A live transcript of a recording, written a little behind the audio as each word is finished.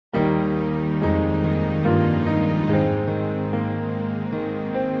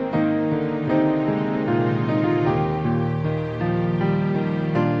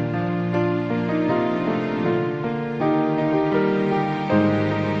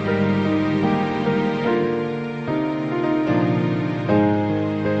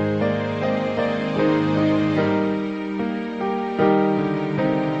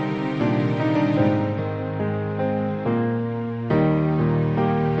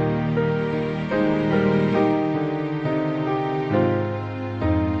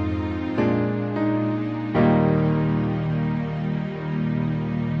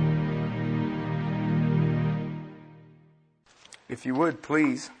If you would,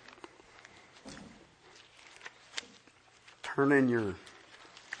 please turn in your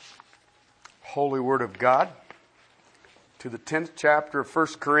Holy Word of God to the 10th chapter of 1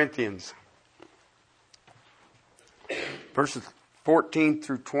 Corinthians. Verses 14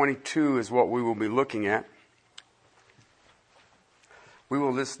 through 22 is what we will be looking at. We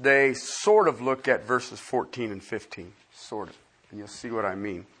will this day sort of look at verses 14 and 15. Sort of. And you'll see what I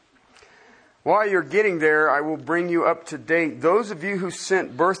mean. While you're getting there, I will bring you up to date. Those of you who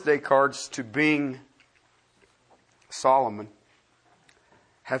sent birthday cards to Bing Solomon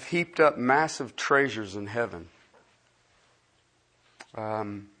have heaped up massive treasures in heaven.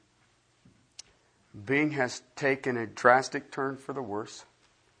 Bing has taken a drastic turn for the worse.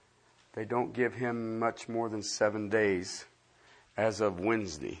 They don't give him much more than 7 days as of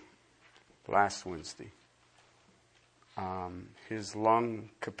last Wednesday. His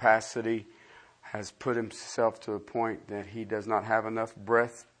lung capacity has put himself to a point that he does not have enough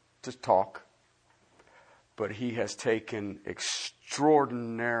breath to talk. But he has taken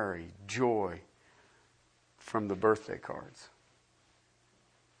extraordinary joy from the birthday cards.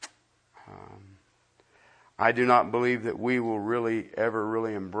 I do not believe that we will ever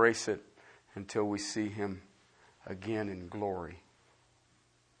really embrace it until we see him again in glory.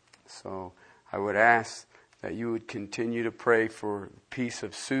 So I would ask that you would continue to pray for the peace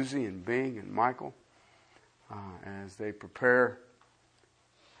of Susie and Bing and Michael as they prepare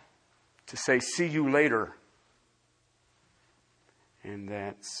to say, see you later. And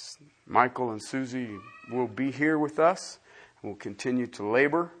that Michael and Susie will be here with us and will continue to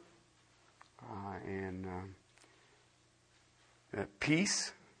labor and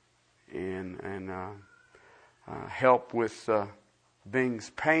peace and help with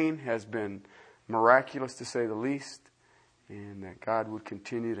Bing's pain has been miraculous, to say the least, and that God would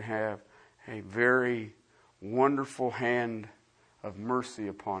continue to have a very wonderful hand of mercy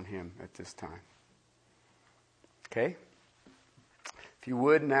upon him at this time. Okay? If you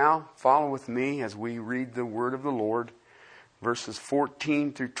would now, follow with me as we read the word of the Lord, verses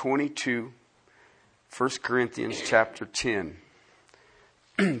 14 through 22, 1 Corinthians chapter 10.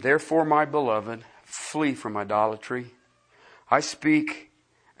 Therefore, my beloved, flee from idolatry. I speak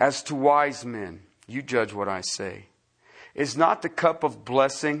as to wise men. You judge what I say. Is not the cup of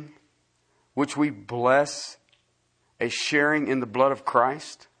blessing which we bless a sharing in the blood of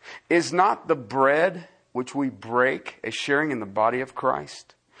Christ? Is not the bread which we break a sharing in the body of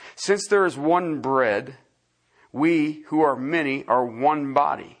Christ? Since there is one bread, we who are many are one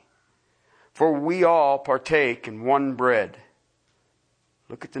body. For we all partake in one bread.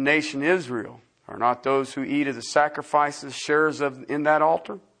 Look at the nation Israel. Are not those who eat of the sacrifices sharers in that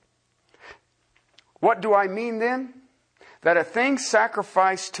altar? What do I mean then? That a thing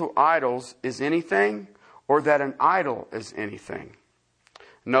sacrificed to idols is anything, or that an idol is anything?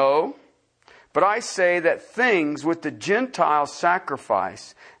 No, but I say that things which the Gentiles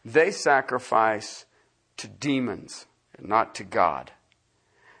sacrifice, they sacrifice to demons, and not to God.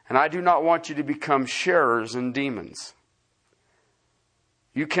 And I do not want you to become sharers in demons.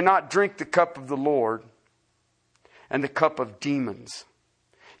 You cannot drink the cup of the Lord and the cup of demons.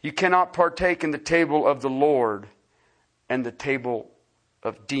 You cannot partake in the table of the Lord and the table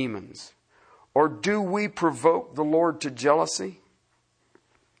of demons. Or do we provoke the Lord to jealousy?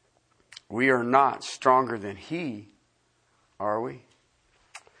 We are not stronger than He, are we?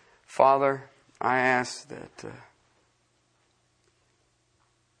 Father, I ask that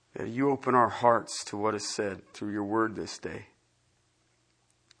you open our hearts to what is said through your word this day.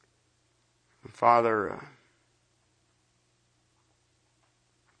 And Father,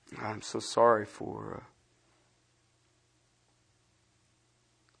 I'm so sorry for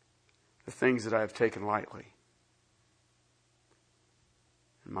the things that I have taken lightly.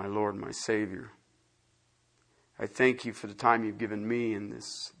 And my Lord, my Savior, I thank you for the time you've given me in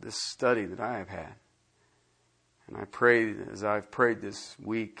this study that I have had. And I pray, as I've prayed this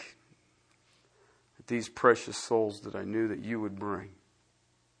week, that these precious souls that I knew that you would bring,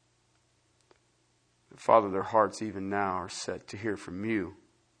 that, Father, their hearts even now are set to hear from you.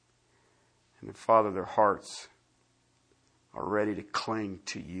 And that, Father, their hearts are ready to cling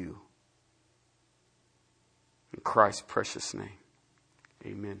to you. In Christ's precious name,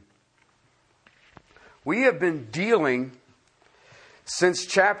 amen. We have been dealing since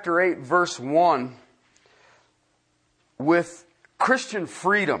chapter 8, verse 1, with Christian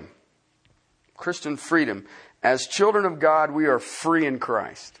freedom. Christian freedom. As children of God, we are free in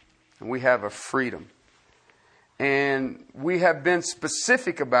Christ. And we have a freedom. And we have been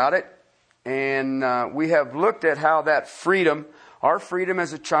specific about it. And we have looked at how that freedom, our freedom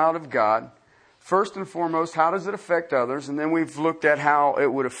as a child of God, First and foremost, how does it affect others? And then we've looked at how it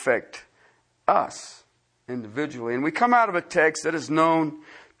would affect us individually. And we come out of a text that is known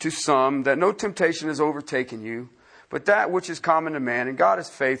to some, that no temptation has overtaken you, but that which is common to man. And God is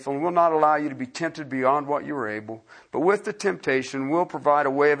faithful and will not allow you to be tempted beyond what you are able. But with the temptation will provide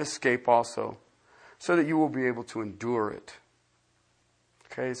a way of escape also, so that you will be able to endure it.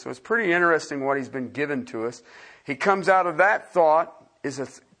 Okay, so it's pretty interesting what he's been given to us. He comes out of that thought,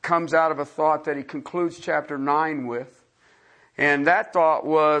 comes out of a thought that he concludes chapter 9 with. And that thought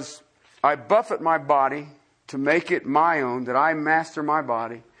was, I buffet my body to make it my own, that I master my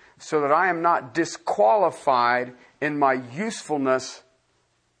body, so that I am not disqualified in my usefulness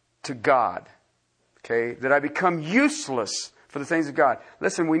to God. Okay, that I become useless for the things of God.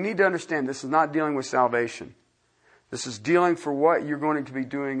 Listen, we need to understand this is not dealing with salvation. This is dealing for what you're going to be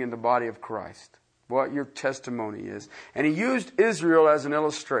doing in the body of Christ, what your testimony is. And he used Israel as an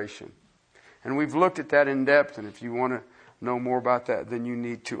illustration. And we've looked at that in depth, and if you want to know more about that, then you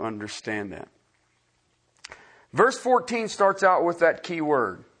need to understand that. Verse 14 starts out with that key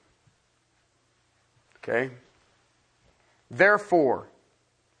word. Okay? Therefore.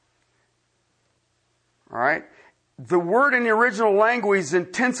 All right? The word in the original language is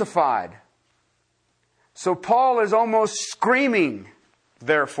intensified. So Paul is almost screaming,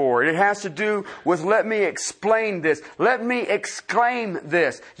 therefore. It has to do with, let me explain this. Let me exclaim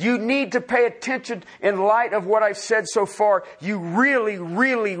this. You need to pay attention in light of what I've said so far. You really,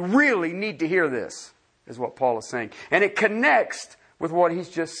 really, really need to hear this, is what Paul is saying. And it connects with what he's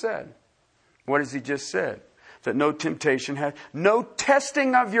just said. What has he just said? That no temptation has, no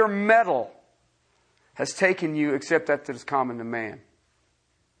testing of your mettle has taken you except that is common to man.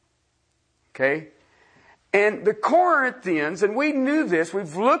 Okay? And the Corinthians, and we knew this,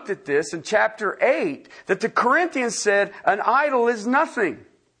 we've looked at this in chapter 8, that the Corinthians said an idol is nothing.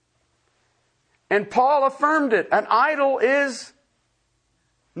 And Paul affirmed it. An idol is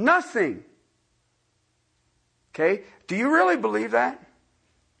nothing. Okay? Do you really believe that?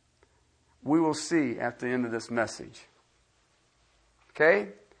 We will see at the end of this message. Okay?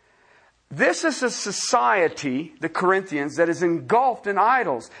 This is a society, the Corinthians, that is engulfed in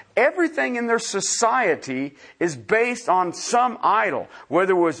idols. Everything in their society is based on some idol.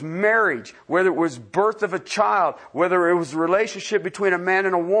 Whether it was marriage, whether it was birth of a child, whether it was a relationship between a man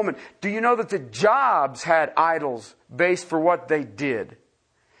and a woman. Do you know that the jobs had idols based for what they did?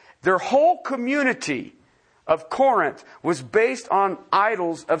 Their whole community of Corinth was based on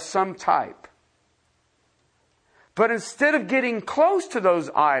idols of some type. But instead of getting close to those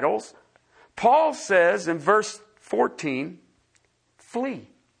idols, Paul says in verse 14, flee.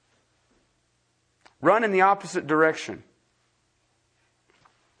 Run in the opposite direction.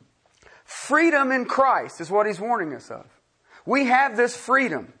 Freedom in Christ is what he's warning us of. We have this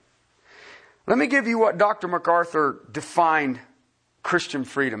freedom. Let me give you what Dr. MacArthur defined Christian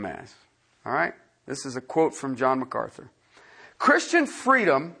freedom as. All right? This is a quote from John MacArthur. Christian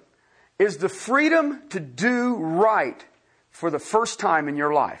freedom is the freedom to do right for the first time in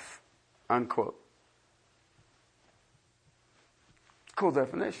your life. Unquote. Cool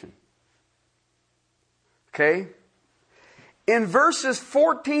definition. Okay? In verses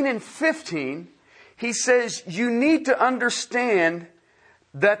 14 and 15, he says you need to understand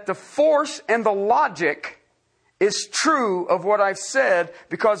that the force and the logic is true of what I've said,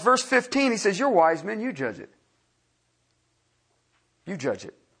 because verse 15, he says, you're wise men, you judge it. You judge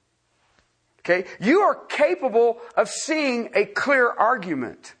it. Okay? You are capable of seeing a clear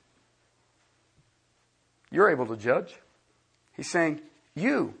argument. You're able to judge. He's saying,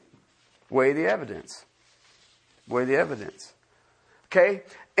 you weigh the evidence. Weigh the evidence. Okay?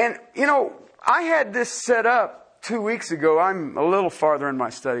 And, I had this set up 2 weeks ago. I'm a little farther in my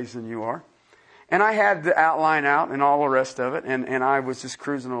studies than you are. And I had the outline out and all the rest of it. And I was just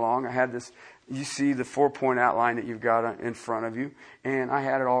cruising along. I had this, you see the 4-point outline that you've got in front of you. And I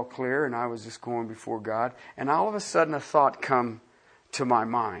had it all clear, and I was just going before God. And all of a sudden a thought come to my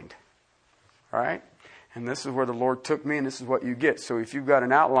mind. All right? And this is where the Lord took me, and this is what you get. So if you've got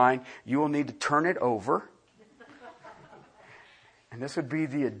an outline, you will need to turn it over. And this would be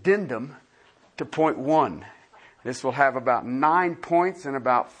the addendum to point 1. This will have about 9 points and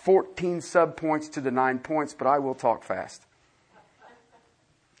about 14 subpoints to the 9 points, but I will talk fast.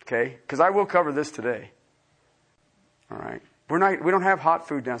 Okay? Because I will cover this today. All right? We don't have hot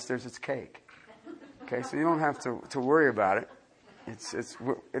food downstairs, it's cake. Okay? So you don't have to worry about it. It's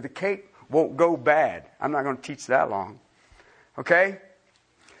the cake won't go bad. I'm not going to teach that long. Okay?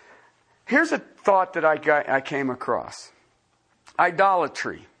 Here's a thought that I came across.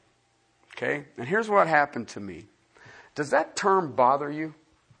 Idolatry. Okay? And here's what happened to me. Does that term bother you?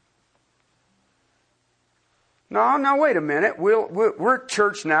 No, wait a minute. We're at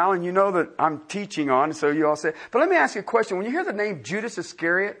church now, and you know that I'm teaching on, so you all say, but let me ask you a question. When you hear the name Judas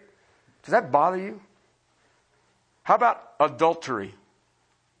Iscariot, does that bother you? How about adultery?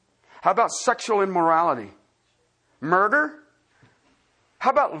 How about sexual immorality? Murder? How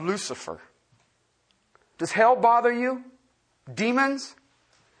about Lucifer? Does hell bother you? Demons?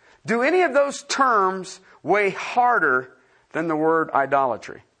 Do any of those terms weigh harder than the word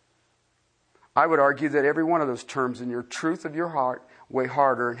idolatry? I would argue that every one of those terms in your truth of your heart weigh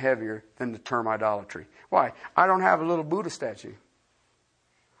harder and heavier than the term idolatry. Why? I don't have a little Buddha statue.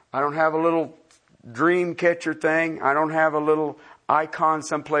 I don't have a little dream catcher thing. I don't have a little icon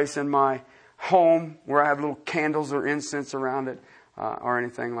someplace in my home where I have little candles or incense around it or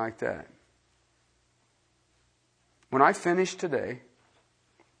anything like that. When I finish today,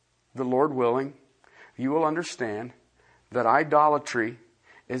 the Lord willing, you will understand that idolatry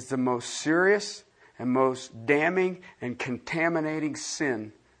is the most serious and most damning and contaminating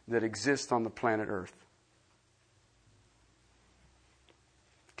sin that exists on the planet Earth.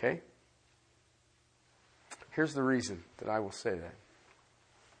 Okay? Here's the reason that I will say that.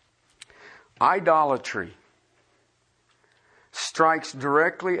 Idolatry strikes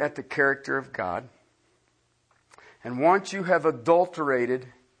directly at the character of God. And once you have adulterated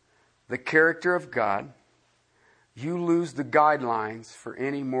the character of God, you lose the guidelines for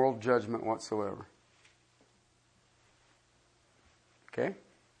any moral judgment whatsoever. Okay?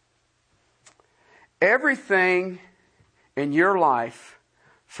 Everything in your life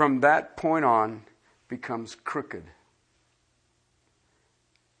from that point on becomes crooked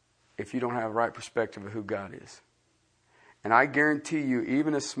if you don't have a right perspective of who God is. And I guarantee you,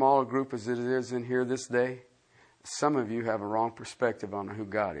 even as small a group as it is in here this day, some of you have a wrong perspective on who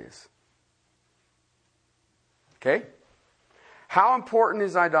God is. Okay? How important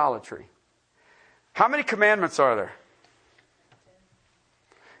is idolatry? How many commandments are there?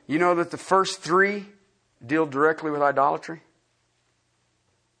 You know that the first 3 deal directly with idolatry?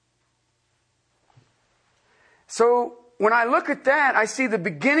 So, when I look at that, I see the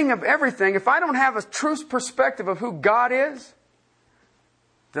beginning of everything. If I don't have a true perspective of who God is,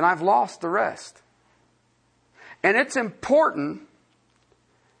 then I've lost the rest. And it's important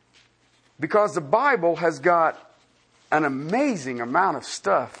because the Bible has got an amazing amount of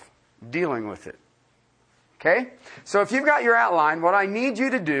stuff dealing with it. Okay? So if you've got your outline, what I need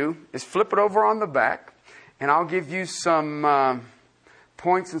you to do is flip it over on the back, and I'll give you some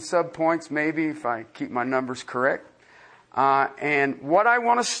points and subpoints, maybe, if I keep my numbers correct. And what I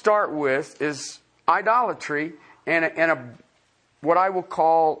want to start with is idolatry and what I will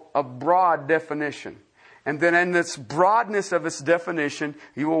call a broad definition. And then in this broadness of its definition,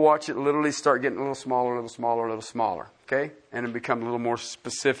 you will watch it literally start getting a little smaller, a little smaller, a little smaller. Okay? And it become a little more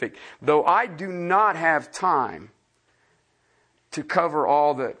specific. Though I do not have time to cover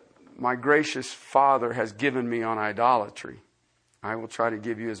all that my gracious Father has given me on idolatry, I will try to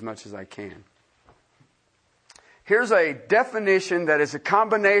give you as much as I can. Here's a definition that is a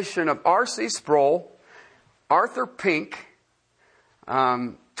combination of R.C. Sproul, Arthur Pink,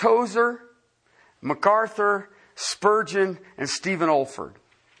 Tozer, MacArthur, Spurgeon, and Stephen Olford.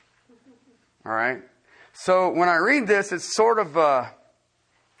 All right? So when I read this, it's sort of a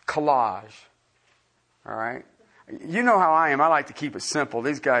collage. All right? You know how I am. I like to keep it simple.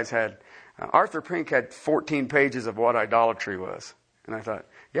 These guys had... Arthur Pink had 14 pages of what idolatry was. And I thought,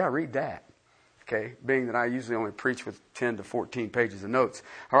 yeah, read that. Okay? Being that I usually only preach with 10 to 14 pages of notes.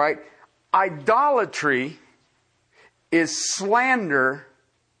 All right? Idolatry is slander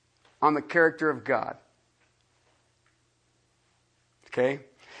on the character of God. Okay?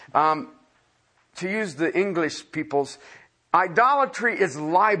 To use the English people's, idolatry is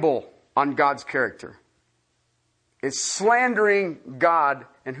libel on God's character. It's slandering God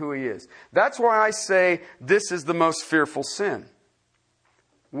and who He is. That's why I say this is the most fearful sin.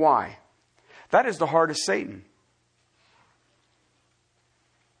 Why? That is the heart of Satan.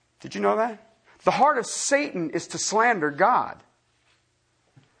 Did you know that? The heart of Satan is to slander God.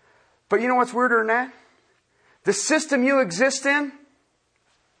 But you know what's weirder than that? The system you exist in,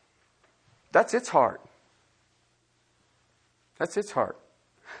 that's its heart. That's its heart.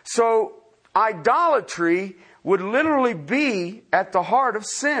 So, idolatry would literally be at the heart of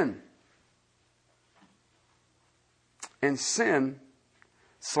sin. And sin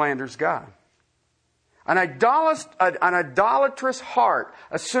slanders God. An idolatrous heart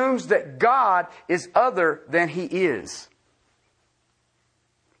assumes that God is other than He is.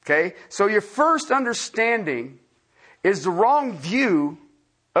 Okay? So your first understanding is the wrong view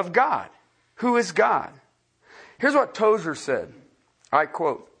of God. Who is God? Here's what Tozer said. I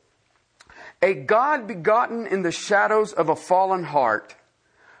quote, A God begotten in the shadows of a fallen heart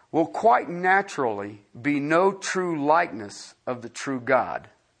will quite naturally be no true likeness of the true God.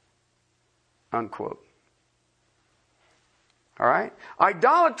 Unquote. All right?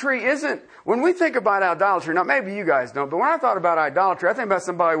 Idolatry isn't, when we think about idolatry, now maybe you guys don't, but when I thought about idolatry, I think about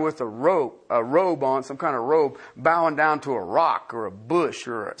somebody with a robe on, some kind of robe, bowing down to a rock or a bush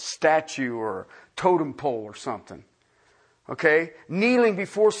or a statue or a totem pole or something. Okay? Kneeling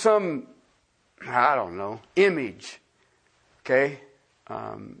before some, I don't know, image. Okay?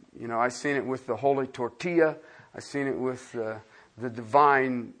 I've seen it with the holy tortilla. I've seen it with the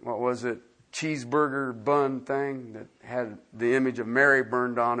divine, cheeseburger bun thing that had the image of Mary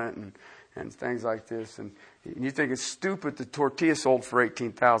burned on it and things like this. And you think it's stupid the tortilla sold for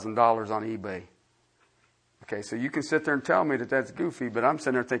 $18,000 on eBay. Okay, so you can sit there and tell me that that's goofy, but I'm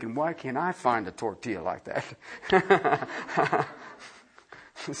sitting there thinking, why can't I find a tortilla like that?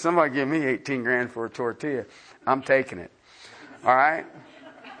 Somebody give me 18 grand for a tortilla. I'm taking it. All right?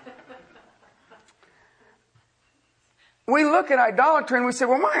 We look at idolatry and we say,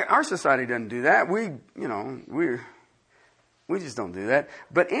 well, our society doesn't do that. We just don't do that.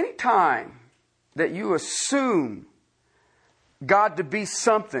 But any time that you assume God to be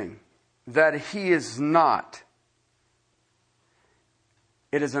something that He is not,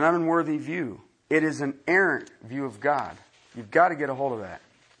 it is an unworthy view. It is an errant view of God. You've got to get a hold of that.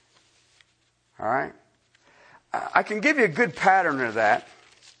 All right? I can give you a good pattern of that.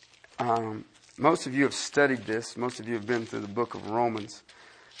 Most of you have studied this. Most of you have been through the book of Romans,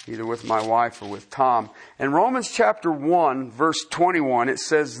 either with my wife or with Tom. In Romans chapter 1, verse 21, it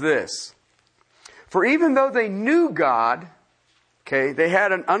says this. For even though they knew God, okay, they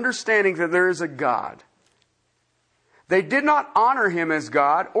had an understanding that there is a God, they did not honor Him as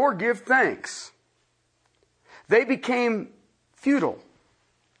God or give thanks. They became futile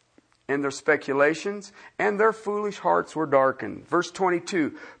in their speculations, and their foolish hearts were darkened. Verse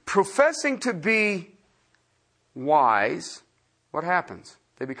 22, professing to be wise, what happens?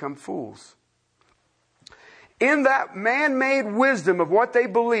 They become fools. In that man-made wisdom of what they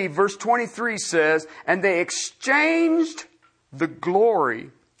believe, verse 23 says, and they exchanged the glory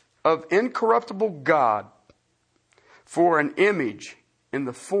of incorruptible God for an image in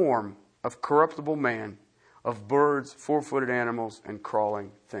the form of corruptible man, of birds, four-footed animals, and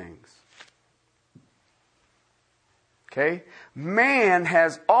crawling things. Okay? Man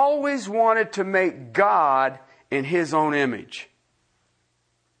has always wanted to make God in his own image.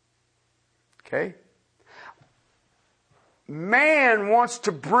 Okay? Man wants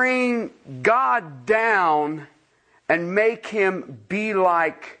to bring God down and make Him be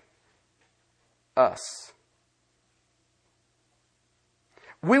like us.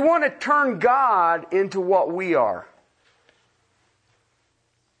 We want to turn God into what we are.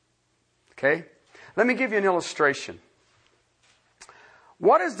 Okay? Let me give you an illustration.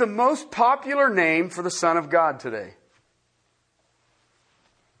 What is the most popular name for the Son of God today?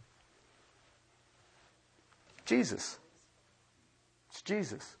 Jesus. It's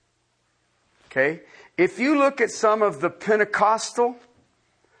Jesus. Okay? If you look at some of the Pentecostal,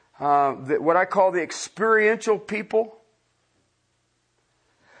 what I call the experiential people,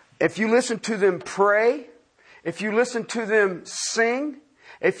 if you listen to them pray, if you listen to them sing,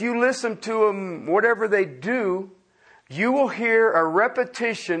 if you listen to them, whatever they do, you will hear a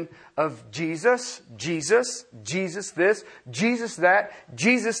repetition of Jesus, Jesus, Jesus this, Jesus that,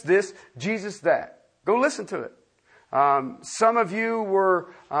 Jesus this, Jesus that. Go listen to it. Some of you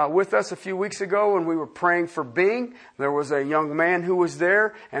were with us a few weeks ago when we were praying for Bing. There was a young man who was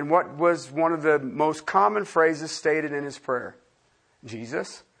there, and what was one of the most common phrases stated in his prayer?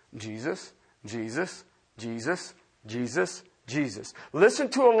 Jesus, Jesus, Jesus, Jesus, Jesus, Jesus. Listen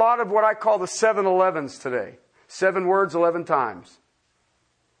to a lot of what I call the 7-11s today. 7 words, 11 times.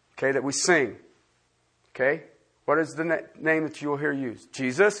 Okay, that we sing. Okay? What is the name that you'll hear used?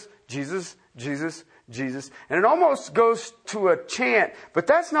 Jesus, Jesus, Jesus, Jesus. And it almost goes to a chant, but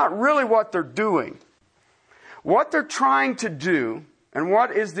that's not really what they're doing. What they're trying to do, and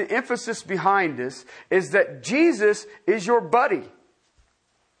what is the emphasis behind this, is that Jesus is your buddy.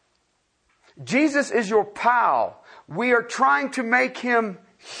 Jesus is your pal. We are trying to make Him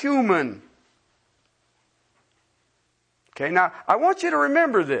human. Okay, now, I want you to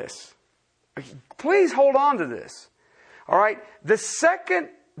remember this. Please hold on to this. All right?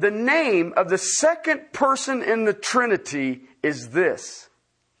 The name of the second person in the Trinity is this: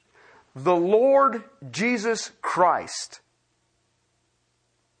 the Lord Jesus Christ.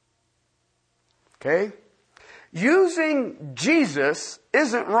 Okay? Using Jesus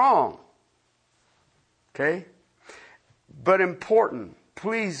isn't wrong. Okay? But important.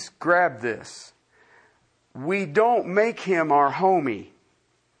 please grab this. We don't make him our homie.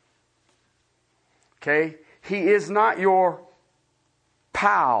 Okay? He is not your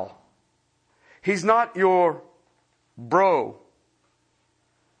pal. He's not your bro.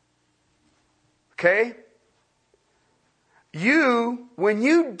 Okay? When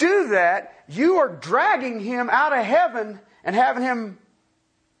you do that, you are dragging him out of heaven and having him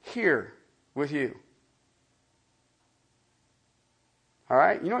here with you. All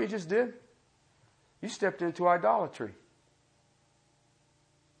right? You know what you just did? You stepped into idolatry.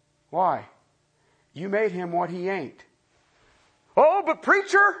 Why? You made him what he ain't. Oh, but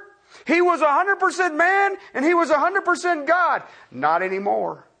preacher, he was 100% man and he was 100% God. Not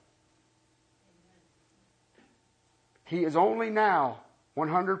anymore. He is only now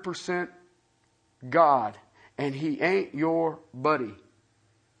 100% God. And he ain't your buddy.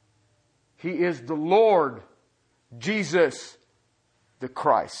 He is the Lord Jesus the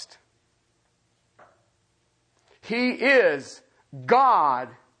Christ. He is God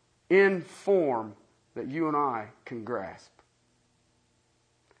in form that you and I can grasp.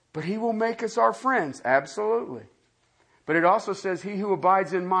 But he will make us our friends. Absolutely. But it also says, he who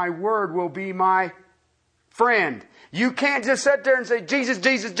abides in my word will be my friend. You can't just sit there and say, Jesus,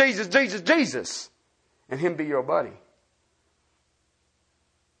 Jesus, Jesus, Jesus, Jesus, and him be your buddy.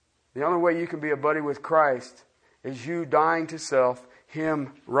 The only way you can be a buddy with Christ is you dying to self,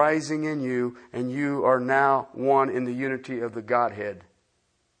 him rising in you, and you are now one in the unity of the Godhead.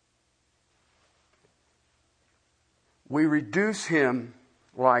 We reduce him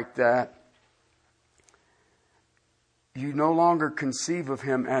like that. You no longer conceive of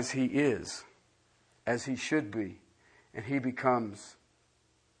him as he is, as he should be, and he becomes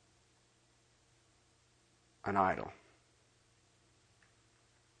an idol.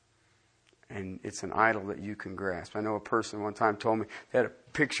 And it's an idol that you can grasp. I know a person one time told me they had a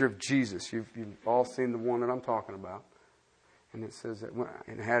picture of Jesus. You've all seen the one that I'm talking about. And it says that,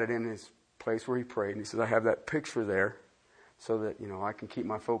 and had it in his place where he prayed. And he says, I have that picture there so that, I can keep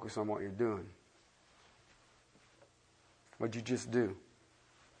my focus on what you're doing. What'd you just do?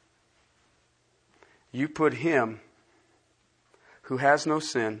 You put him, who has no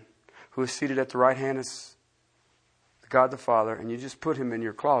sin, who is seated at the right hand of God the Father, and you just put him in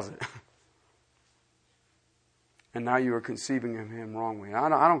your closet. And now you are conceiving of him wrongly. I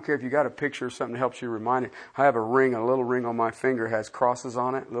don't care if you got a picture or something that helps you remind it. I have a little ring on my finger, has crosses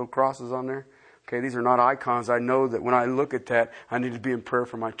on it, little crosses on there. Okay, these are not icons. I know that when I look at that, I need to be in prayer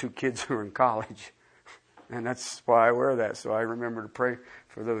for my 2 kids who are in college. And that's why I wear that, so I remember to pray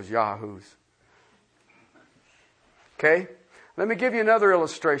for those yahoos. Okay? Let me give you another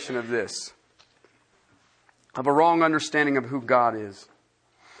illustration of this. Of a wrong understanding of who God is.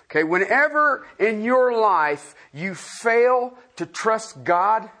 Okay, whenever in your life you fail to trust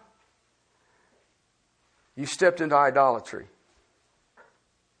God, you stepped into idolatry.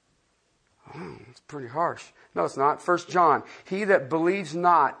 Oh, it's pretty harsh. No, it's not. 1 John. He that believes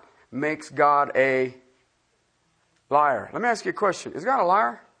not makes God a liar. Let me ask you a question. Is God a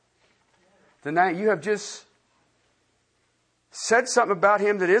liar? Then now you have just said something about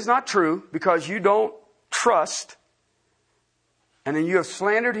him that is not true because you don't trust. And then you have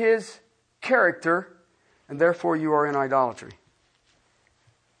slandered his character, and therefore you are in idolatry.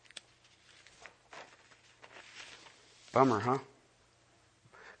 Bummer, huh?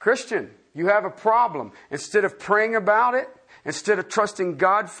 Christian, you have a problem. Instead of praying about it, instead of trusting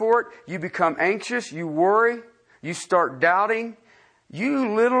God for it, you become anxious, you worry, you start doubting.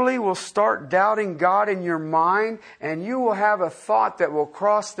 You literally will start doubting God in your mind, and you will have a thought that will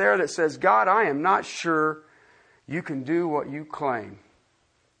cross there that says, God, I am not sure you can do what you claim.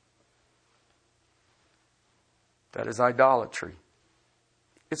 That is idolatry.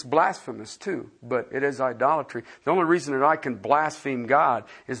 It's blasphemous too, but it is idolatry. The only reason that I can blaspheme God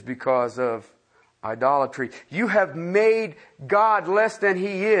is because of idolatry. You have made God less than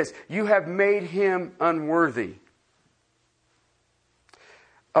He is. You have made Him unworthy.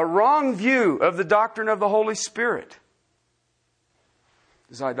 A wrong view of the doctrine of the Holy Spirit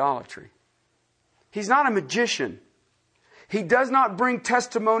is idolatry. He's not a magician. He does not bring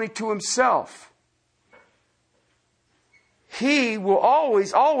testimony to Himself. He will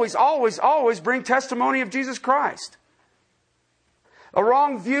always, always, always, always bring testimony of Jesus Christ. A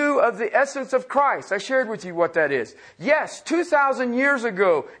wrong view of the essence of Christ. I shared with you what that is. Yes, 2,000 years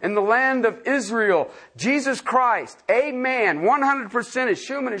ago in the land of Israel, Jesus Christ, a man, 100% as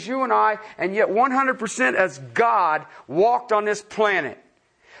human as you and I, and yet 100% as God, walked on this planet.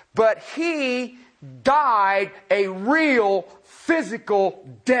 But He died a real physical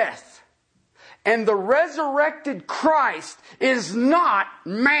death. And the resurrected Christ is not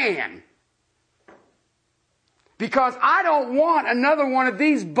man. Because I don't want another one of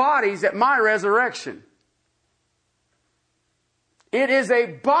these bodies at my resurrection. It is a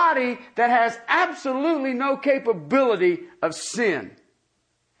body that has absolutely no capability of sin.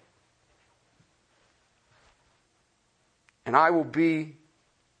 And I will be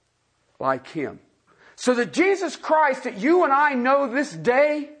like Him. So the Jesus Christ that you and I know this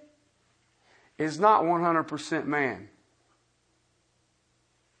day is not 100% man.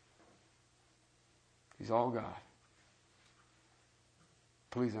 He's all God.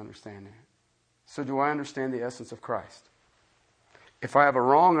 Please understand that. So do I understand the essence of Christ? If I have a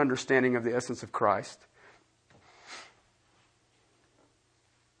wrong understanding of the essence of Christ,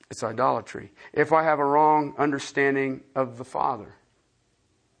 it's idolatry. If I have a wrong understanding of the Father,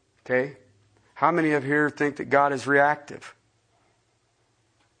 okay? How many of here think that God is reactive?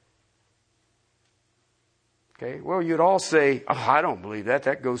 Okay, well, you'd all say, oh, I don't believe that.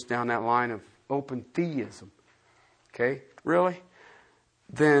 That goes down that line of open theism. Okay, really?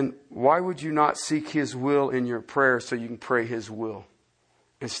 Then why would you not seek His will in your prayer so you can pray His will?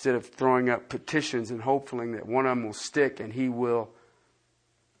 Instead of throwing up petitions and hoping that one of them will stick and He will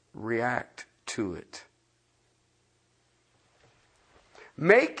react to it.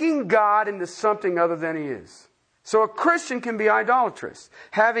 Making God into something other than He is. So a Christian can be idolatrous,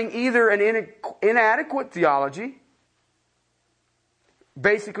 having either an inadequate theology.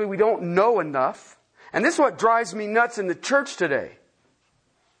 Basically, we don't know enough. And this is what drives me nuts in the church today.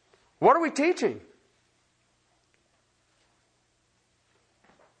 What are we teaching?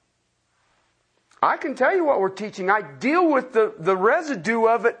 I can tell you what we're teaching. I deal with the residue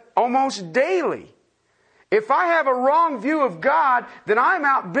of it almost daily. If I have a wrong view of God, then I'm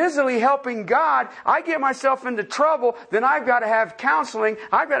out busily helping God. I get myself into trouble, then I've got to have counseling.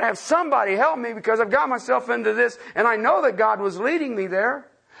 I've got to have somebody help me because I've got myself into this, and I know that God was leading me there.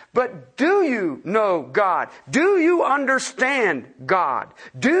 But do you know God? Do you understand God?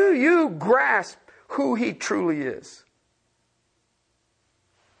 Do you grasp who He truly is?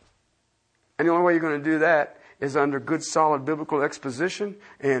 And the only way you're going to do that is under good, solid biblical exposition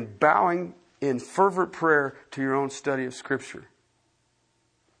and bowing in fervent prayer to your own study of Scripture.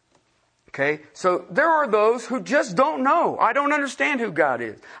 Okay? So there are those who just don't know. I don't understand who God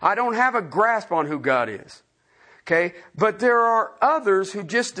is. I don't have a grasp on who God is. Okay? But there are others who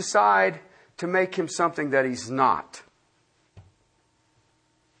just decide to make Him something that He's not.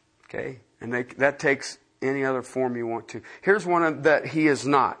 Okay? And that takes any other form you want to. Here's one that He is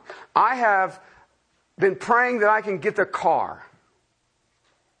not. I have been praying that I can get the car.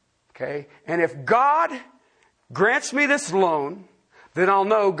 Okay? And if God grants me this loan, then I'll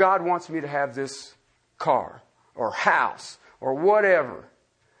know God wants me to have this car or house or whatever.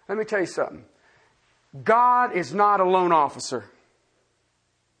 Let me tell you something. God is not a loan officer.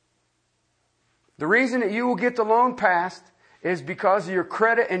 The reason that you will get the loan passed is because of your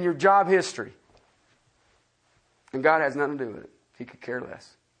credit and your job history. And God has nothing to do with it. He could care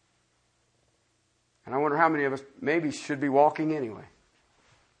less. And I wonder how many of us maybe should be walking anyway.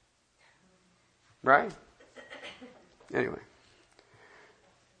 Right? Anyway.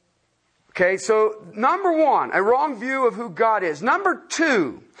 Okay, so number one, a wrong view of who God is. Number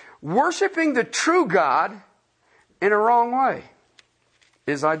two, worshiping the true God in a wrong way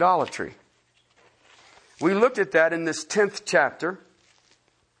is idolatry. We looked at that in this 10th chapter.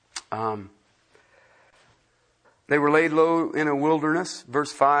 They were laid low in a wilderness,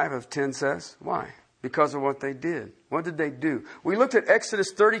 verse 5 of 10 says. Why? Because of what they did. What did they do? We looked at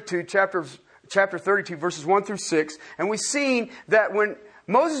Exodus 32, chapter 32, verses 1 through 6, and we've seen that when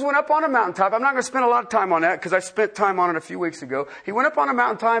Moses went up on a mountaintop, I'm not going to spend a lot of time on that because I spent time on it a few weeks ago. He went up on a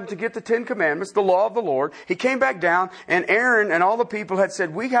mountaintop to get the 10 Commandments, the law of the Lord. He came back down, and Aaron and all the people had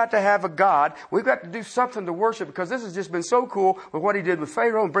said, we got to have a God. We've got to do something to worship because this has just been so cool with what he did with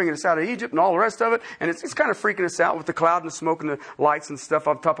Pharaoh and bringing us out of Egypt and all the rest of it. And it's kind of freaking us out with the cloud and the smoke and the lights and stuff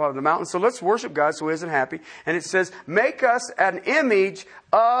on top of the mountain. So let's worship God so he isn't happy. And it says, make us an image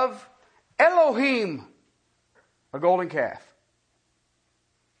of Elohim, a golden calf.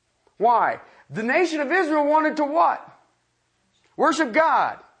 Why? The nation of Israel wanted to what? Worship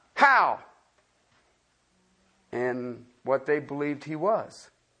God. How? And what they believed he was.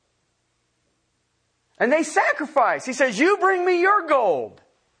 And they sacrificed. He says, you bring me your gold.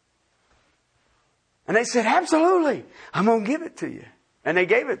 And they said, absolutely. I'm going to give it to you. And they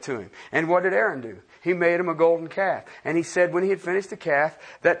gave it to him. And what did Aaron do? He made him a golden calf. And he said when he had finished the calf,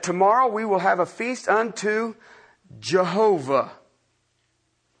 that tomorrow we will have a feast unto Jehovah.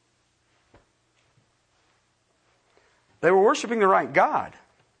 They were worshiping the right God.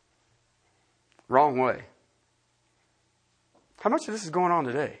 Wrong way. How much of this is going on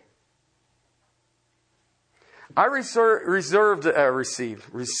today? I received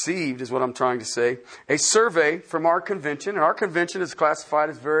is what I'm trying to say, a survey from our convention. And our convention is classified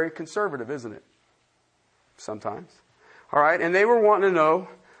as very conservative, isn't it? Sometimes. All right. And they were wanting to know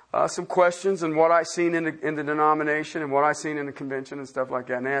some questions and what I seen in the denomination and what I seen in the convention and stuff like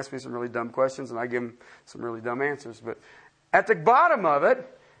that. And they asked me some really dumb questions and I give them some really dumb answers. But at the bottom of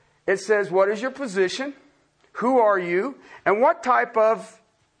it, it says, what is your position? Who are you? And what type of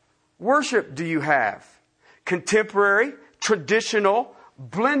worship do you have? Contemporary, traditional,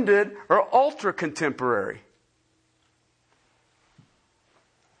 blended, or ultra-contemporary?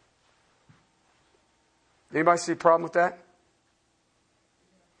 Anybody see a problem with that?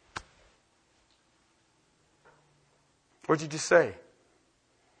 What'd you just say?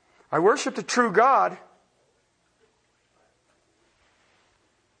 I worship the true God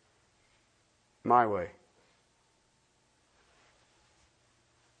my way.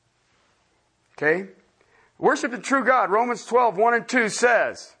 Okay? Worship the true God. Romans 12, 1 and 2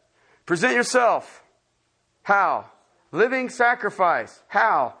 says, present yourself. How? Living sacrifice.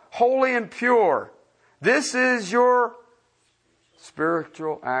 How? Holy and pure. This is your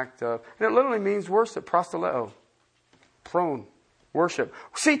spiritual act of, and it literally means worship, prosteleo, prone, worship.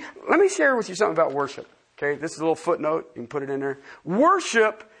 See, let me share with you something about worship. Okay, this is a little footnote. You can put it in there.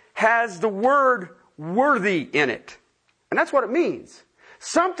 Worship has the word worthy in it. And that's what it means.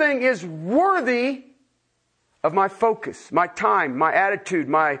 Something is worthy of my focus, my time, my attitude,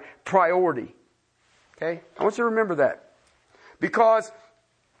 my priority. Okay? I want you to remember that. Because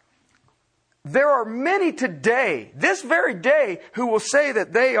there are many today, this very day, who will say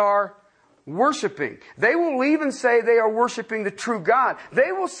that they are worshiping. They will even say they are worshiping the true God.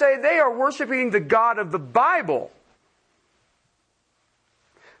 They will say they are worshiping the God of the Bible.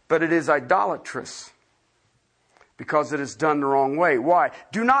 But it is idolatrous. Because it is done the wrong way. Why?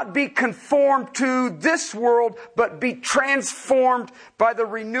 Do not be conformed to this world, but be transformed by the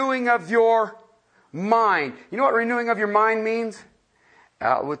renewing of your mind. You know what renewing of your mind means?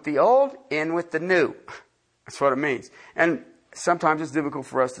 Out with the old, in with the new. That's what it means. And sometimes it's difficult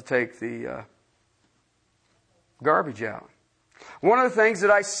for us to take the garbage out. One of the things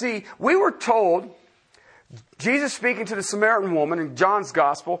that I see, we were told, Jesus speaking to the Samaritan woman in John's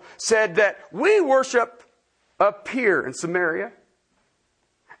Gospel, said that we worship up here in Samaria.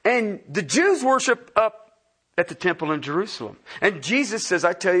 And the Jews worship up at the temple in Jerusalem. And Jesus says,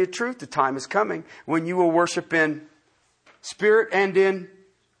 I tell you the truth, the time is coming when you will worship in spirit and in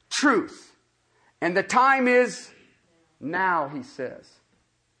truth. And the time is now, he says.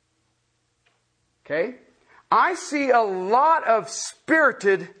 Okay? I see a lot of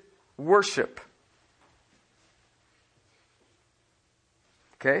spirited worship.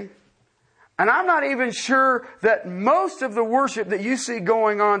 Okay? And I'm not even sure that most of the worship that you see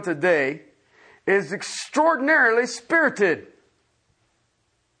going on today is extraordinarily spirited.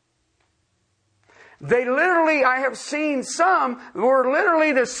 They literally, I have seen some where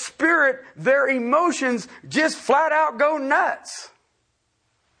literally the spirit, their emotions just flat out go nuts.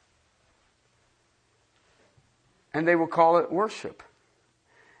 And they will call it worship.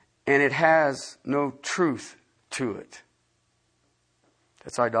 And it has no truth to it.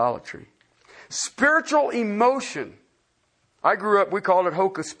 That's idolatry. Spiritual emotion. I grew up, we called it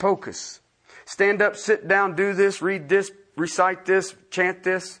hocus pocus. Stand up, sit down, do this, read this, recite this, chant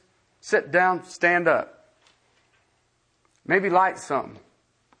this. Sit down, stand up. Maybe light something.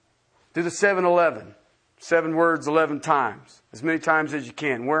 Do the 7-11. 7 words 11 times. As many times as you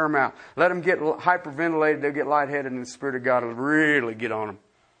can. Wear them out. Let them get hyperventilated. They'll get lightheaded and the Spirit of God will really get on them.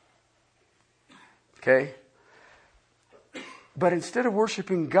 Okay? But instead of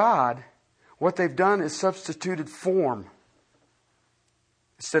worshiping God, what they've done is substituted form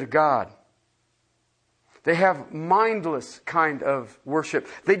instead of God. They have mindless kind of worship.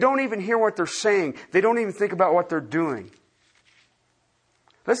 They don't even hear what they're saying. They don't even think about what they're doing.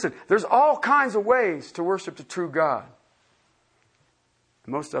 Listen, there's all kinds of ways to worship the true God.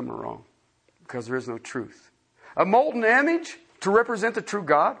 Most of them are wrong because there is no truth. A molten image to represent the true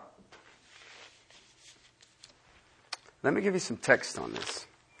God. Let me give you some text on this.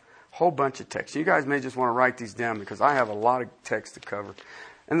 Whole bunch of text. You guys may just want to write these down because I have a lot of text to cover.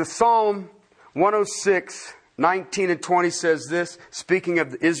 And the Psalm 106, 19 and 20 says this, speaking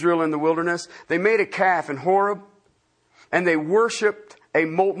of Israel in the wilderness. They made a calf in Horeb and they worshipped a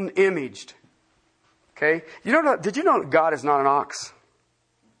molten image. Okay? Did you know that God is not an ox?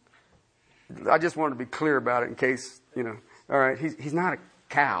 I just wanted to be clear about it in case, all right, he's not a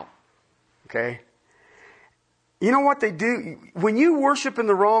cow. Okay? You know what they do? When you worship in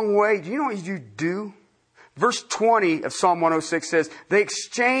the wrong way, do you know what you do? Verse 20 of Psalm 106 says, they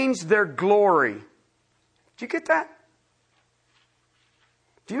exchanged their glory. Did you get that?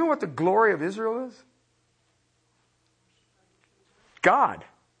 Do you know what the glory of Israel is? God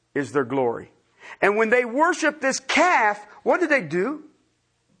is their glory. And when they worship this calf, what did they do?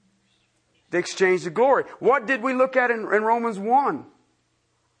 They exchanged the glory. What did we look at in Romans 1?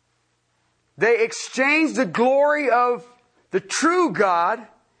 They exchanged the glory of the true God,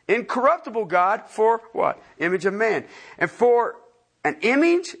 incorruptible God, for what? Image of man. And for an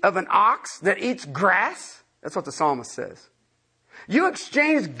image of an ox that eats grass. That's what the psalmist says. You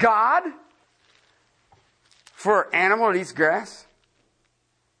exchange God for an animal that eats grass?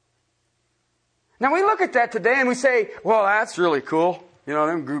 Now we look at that today and we say, well, that's really cool. You know,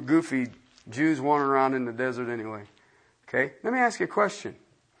 them goofy Jews wandering around in the desert anyway. Okay? Let me ask you a question.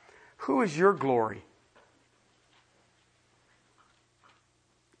 Who is your glory?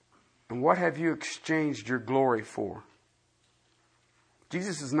 And what have you exchanged your glory for?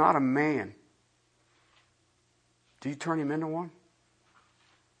 Jesus is not a man. Do you turn him into one?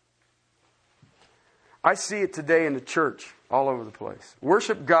 I see it today in the church all over the place.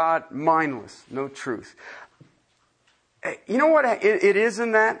 Worship God mindless, no truth. You know what it is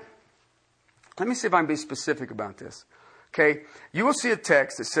in that? Let me see if I can be specific about this. Okay, you will see a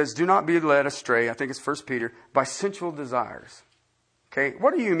text that says, do not be led astray, I think it's 1 Peter, by sensual desires. Okay,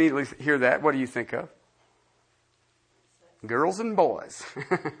 what do you immediately hear that? What do you think of? Girls and boys,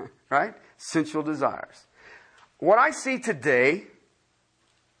 right? Sensual desires. What I see today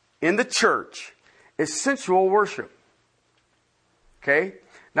in the church is sensual worship. Okay,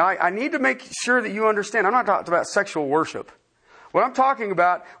 now I need to make sure that you understand, I'm not talking about sexual worship. What I'm talking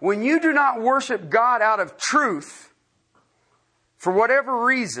about, when you do not worship God out of truth, for whatever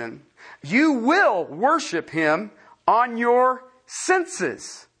reason, you will worship Him on your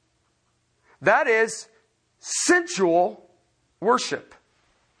senses. That is sensual worship.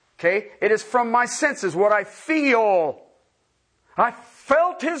 Okay? It is from my senses, what I feel. I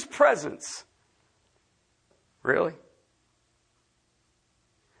felt His presence. Really?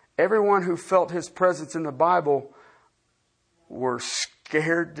 Everyone who felt His presence in the Bible were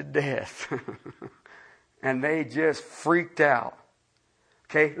scared to death. And they just freaked out.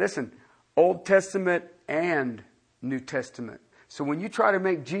 Okay, listen, Old Testament and New Testament. So when you try to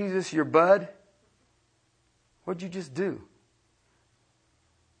make Jesus your bud, what'd you just do?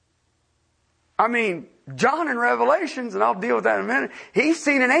 I mean, John in Revelations, and I'll deal with that in a minute, he's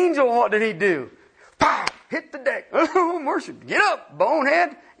seen an angel, and what did he do? Pow! Hit the deck. Oh, worship. Get up,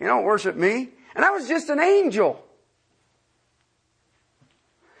 bonehead. You don't worship me. And that was just an angel.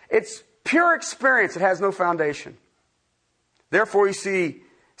 It's pure experience. It has no foundation. Therefore, you see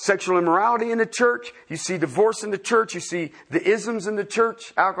sexual immorality in the church. You see divorce in the church. You see the isms in the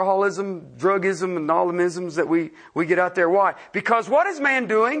church. Alcoholism, drugism, and all the isms that we get out there. Why? Because what is man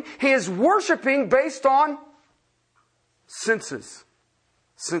doing? He is worshiping based on senses.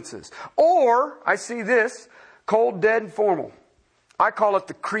 Senses. Or, I see this, cold, dead, and formal. I call it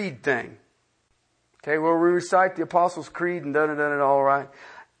the creed thing. Okay, where we recite the Apostles' Creed and done it all right.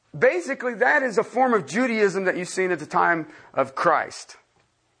 Basically, that is a form of Judaism that you've seen at the time of Christ.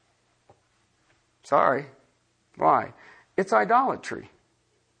 Sorry. Why? It's idolatry.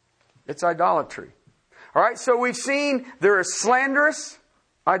 It's idolatry. All right, so we've seen there is slanderous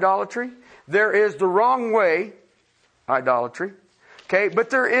idolatry. There is the wrong way idolatry. Okay, but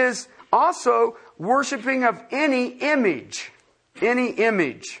there is also worshiping of any image. Any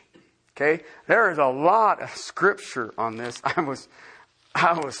image. Okay, there is a lot of scripture on this.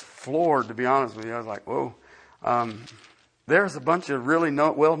 I was floored, to be honest with you. I was like, whoa. There's a bunch of really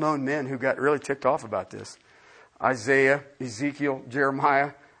well-known men who got really ticked off about this. Isaiah, Ezekiel,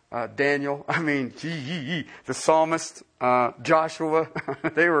 Jeremiah, Daniel. I mean, the psalmist, Joshua.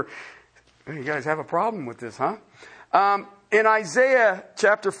 They were, you guys have a problem with this, huh? In Isaiah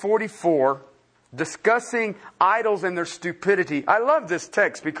chapter 44, discussing idols and their stupidity. I love this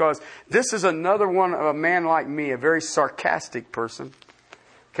text because this is another one of a man like me, a very sarcastic person.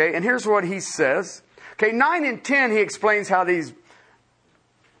 Okay, and here's what he says. Okay, 9 and 10, he explains how these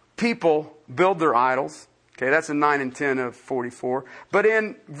people build their idols. Okay, that's in 9 and 10 of 44. But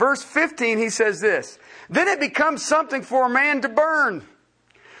in verse 15, he says this. Then it becomes something for a man to burn.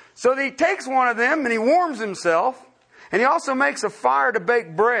 So he takes one of them and he warms himself. And he also makes a fire to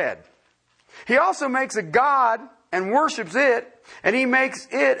bake bread. He also makes a god and worships it. And he makes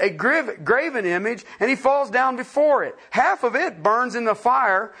it a graven image. And he falls down before it. Half of it burns in the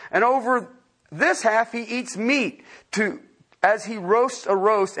fire. And over this half he eats meat as he roasts a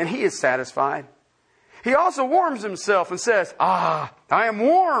roast. And he is satisfied. He also warms himself and says, I am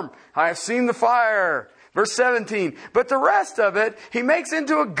warm. I have seen the fire. Verse 17, but the rest of it, he makes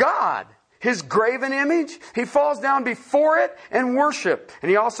into a god. His graven image, he falls down before it and worship. And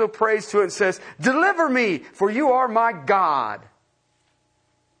he also prays to it and says, deliver me, for you are my God.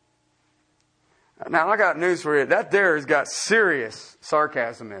 Now, I got news for you. That there has got serious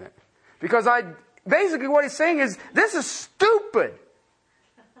sarcasm in it. Because basically what he's saying is, this is stupid.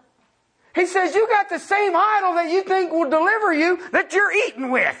 He says, you got the same idol that you think will deliver you that you're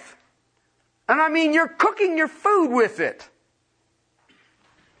eating with. And I mean, you're cooking your food with it.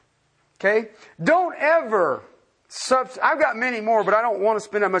 Okay? Don't ever I've got many more, but I don't want to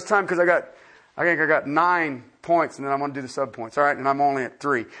spend that much time because I think I got 9 points and then I'm going to do the sub-points. All right? And I'm only at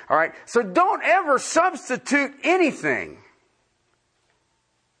 3. All right? So don't ever substitute anything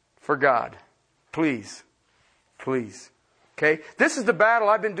for God. Please. Please. Okay? This is the battle.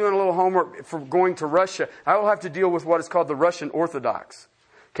 I've been doing a little homework for going to Russia. I will have to deal with what is called the Russian Orthodox.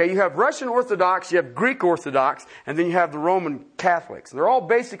 Okay, you have Russian Orthodox, you have Greek Orthodox, and then you have the Roman Catholics. They're all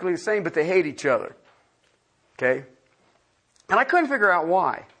basically the same, but they hate each other. Okay? And I couldn't figure out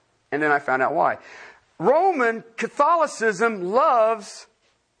why. And then I found out why. Roman Catholicism loves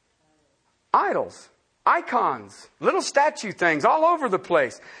idols, icons, little statue things all over the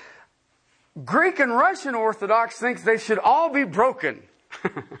place. Greek and Russian Orthodox thinks they should all be broken.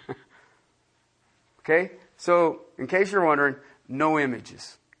 Okay? So, in case you're wondering, no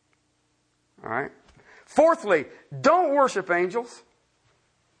images. All right? Fourthly, don't worship angels.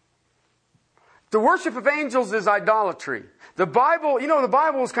 The worship of angels is idolatry. The Bible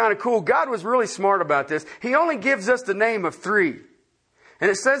is kind of cool. God was really smart about this. He only gives us the name of 3. And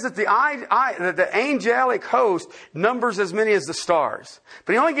it says that the angelic host numbers as many as the stars.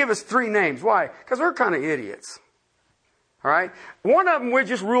 But He only gave us 3 names. Why? Because we're kind of idiots. All right? One of them we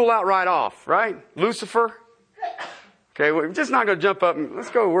just rule out right off, right? Lucifer. Okay, we're just not going to jump up and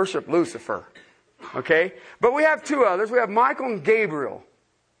let's go worship Lucifer. Okay? But we have 2 others. We have Michael and Gabriel.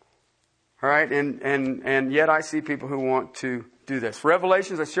 All right? And yet I see people who want to do this.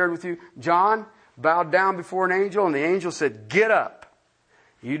 Revelations, I shared with you, John bowed down before an angel and the angel said, get up.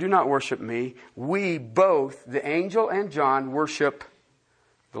 You do not worship me. We both, the angel and John, worship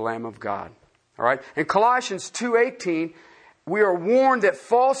the Lamb of God. All right? In Colossians 2:18, we are warned that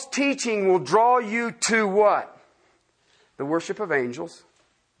false teaching will draw you to what? The worship of angels,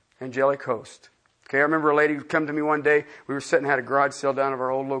 angelic host. Okay, I remember a lady who come to me one day. We were sitting, had a garage sale down of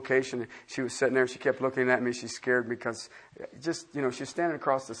our old location. And she was sitting there. She kept looking at me. She scared me because she was standing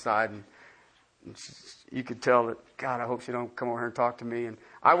across the side. And you could tell that, God, I hope she don't come over here and talk to me. And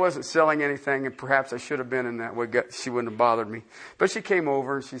I wasn't selling anything, and perhaps I should have been in that way. She wouldn't have bothered me. But she came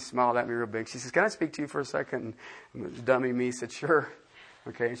over, and she smiled at me real big. She says, can I speak to you for a second? And dummy me said, sure.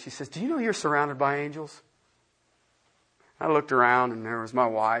 Okay, and she says, do you know you're surrounded by angels? I looked around, and there was my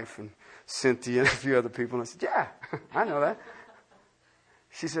wife and Cynthia and a few other people. And I said, yeah, I know that.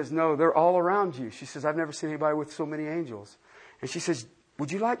 She says, no, they're all around you. She says, I've never seen anybody with so many angels. And she says,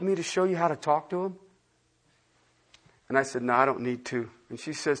 would you like me to show you how to talk to them? And I said, no, I don't need to. And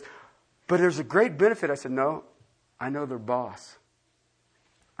she says, but there's a great benefit. I said, no, I know their boss.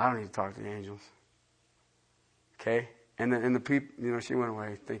 I don't need to talk to the angels. Okay? And the people, she went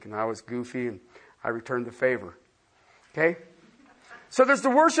away thinking I was goofy, and I returned the favor. Okay? So there's the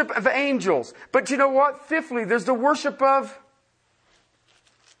worship of angels. But you know what? Fifthly, there's the worship of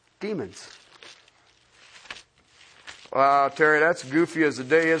demons. Wow, Terry, that's goofy as the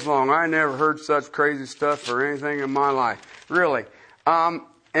day is long. I never heard such crazy stuff or anything in my life. Really.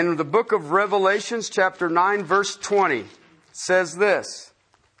 In the book of Revelations, chapter 9, verse 20, says this.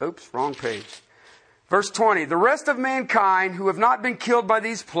 Oops, wrong page. Verse 20, the rest of mankind who have not been killed by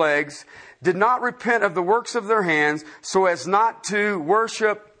these plagues did not repent of the works of their hands so as not to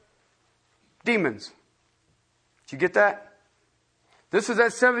worship demons. Did you get that? This is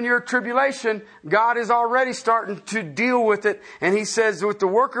that 7-year tribulation. God is already starting to deal with it. And He says, with the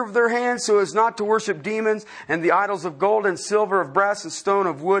work of their hands so as not to worship demons and the idols of gold and silver, of brass and stone,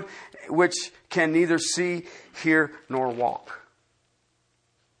 of wood, which can neither see, hear, nor walk.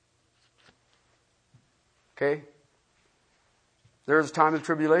 Okay? There's a time of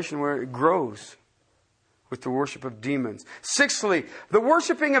tribulation where it grows with the worship of demons. Sixthly, the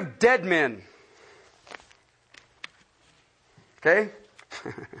worshiping of dead men. Okay?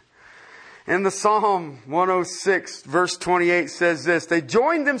 In the Psalm 106, verse 28 says this, they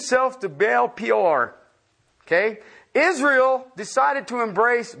joined themselves to Baal Peor. Okay? Israel decided to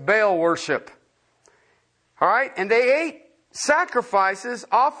embrace Baal worship. All right? And they ate sacrifices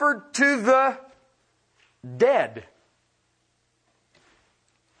offered to the dead.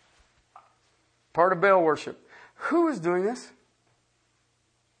 Part of Baal worship. Who is doing this?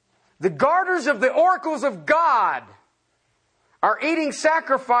 The guarders of the oracles of God are eating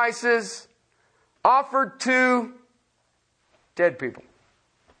sacrifices offered to dead people.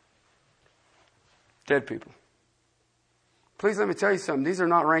 Dead people. Please let me tell you something. These are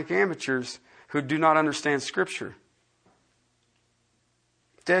not rank amateurs who do not understand Scripture.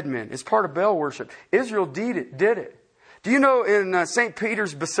 Dead men. It's part of Baal worship. Israel did it. Do you know in St.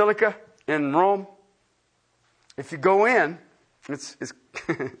 Peter's Basilica in Rome, if you go in, it's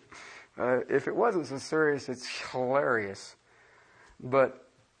if it wasn't so serious, it's hilarious. But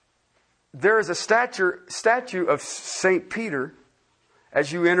there is a statue of St. Peter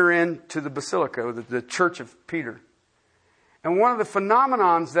as you enter into the Basilica, the Church of Peter. And one of the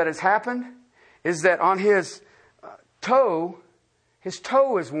phenomenons that has happened is that on his toe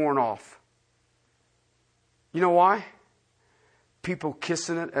is worn off. You know why? People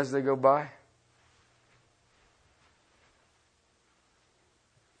kissing it as they go by.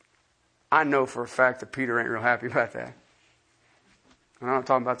 I know for a fact that Peter ain't real happy about that. And I'm not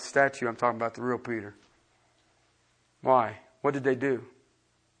talking about the statue, I'm talking about the real Peter. Why? What did they do?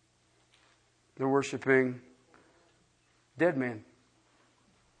 They're worshiping dead men.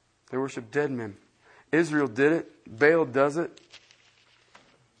 They worship dead men. Israel did it. Baal does it.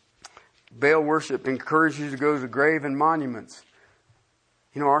 Baal worship encourages you to go to the grave and monuments.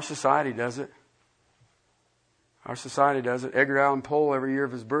 You know, our society does it. Our society does it. Edgar Allan Poe, every year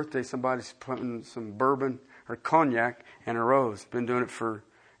of his birthday, somebody's putting some bourbon or cognac in a rose. Been doing it for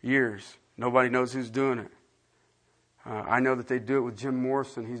years. Nobody knows who's doing it. I know that they do it with Jim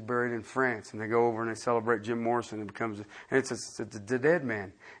Morrison. He's buried in France, and they go over and they celebrate Jim Morrison. And it's the dead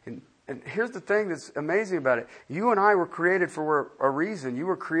man. And here's the thing that's amazing about it. You and I were created for a reason. You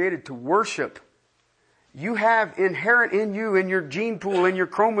were created to worship. You have inherent in you, in your gene pool, in your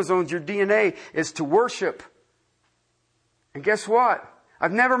chromosomes, your DNA, is to worship. And guess what?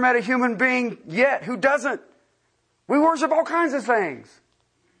 I've never met a human being yet who doesn't. We worship all kinds of things.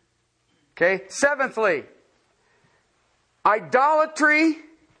 Okay? Seventhly, idolatry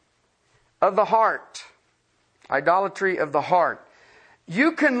of the heart. Idolatry of the heart.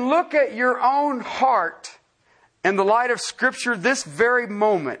 You can look at your own heart in the light of Scripture this very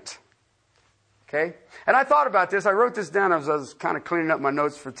moment. Okay? And I thought about this. I wrote this down as I was kind of cleaning up my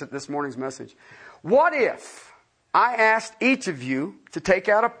notes for this morning's message. What if I asked each of you to take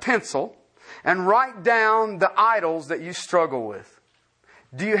out a pencil and write down the idols that you struggle with?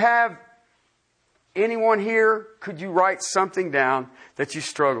 Do you have anyone here? Could you write something down that you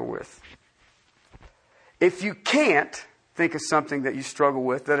struggle with? If you can't think of something that you struggle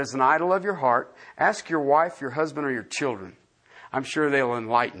with that is an idol of your heart, ask your wife, your husband, or your children. I'm sure they'll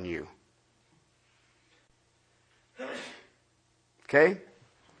enlighten you. Okay?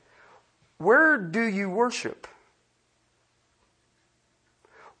 Where do you worship?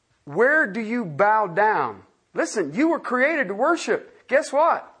 Where do you bow down? Listen, you were created to worship. Guess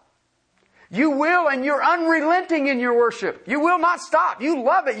what? You will, and you're unrelenting in your worship. You will not stop. You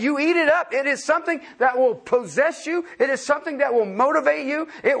love it. You eat it up. It is something that will possess you. It is something that will motivate you.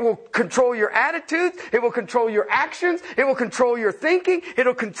 It will control your attitudes. It will control your actions. It will control your thinking. It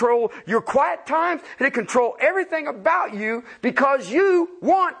will control your quiet times. And it control everything about you because you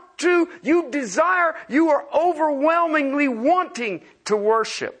want to, you desire, you are overwhelmingly wanting to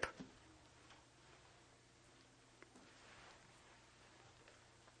worship.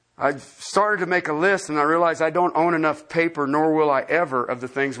 I started to make a list and I realized I don't own enough paper, nor will I ever, of the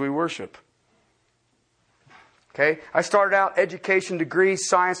things we worship. Okay? I started out education, degrees,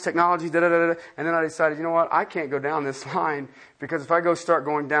 science, technology, and then I decided, you know what? I can't go down this line because if I start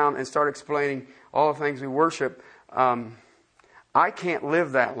going down and start explaining all the things we worship, I can't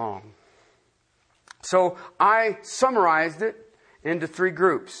live that long. So I summarized it into 3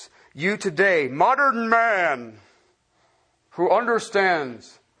 groups. You today, modern man who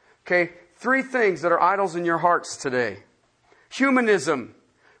understands. Okay, 3 things that are idols in your hearts today. Humanism,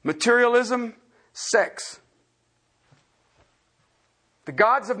 materialism, sex. The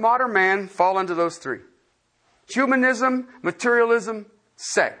gods of modern man fall into those 3. Humanism, materialism,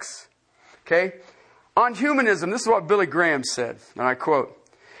 sex. Okay? On humanism, this is what Billy Graham said, and I quote,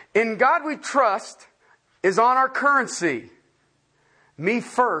 "In God we trust is on our currency. Me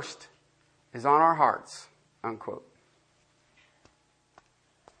first is on our hearts." Unquote.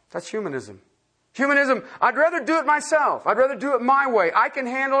 That's humanism. Humanism, I'd rather do it myself. I'd rather do it my way. I can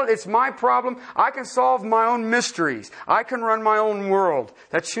handle it. It's my problem. I can solve my own mysteries. I can run my own world.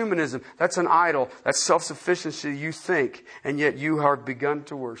 That's humanism. That's an idol. That's self-sufficiency, you think, and yet you have begun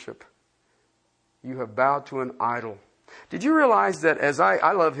to worship. You have bowed to an idol. Did you realize that as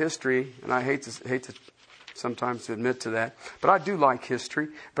I love history, and I hate to sometimes to admit to that, but I do like history,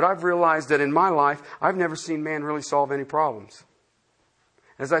 but I've realized that in my life, I've never seen man really solve any problems.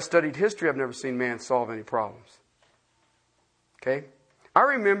 As I studied history, I've never seen man solve any problems. Okay? I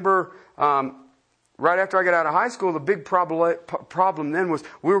remember right after I got out of high school, the big problem then was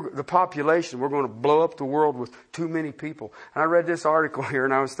the population. We're going to blow up the world with too many people. And I read this article here,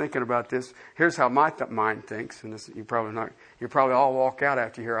 and I was thinking about this. Here's how my mind thinks, and this, you probably all walk out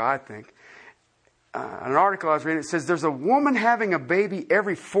after you hear how I think. An article I was reading, it says there's a woman having a baby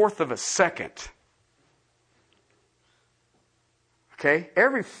every 4th of a second. Okay?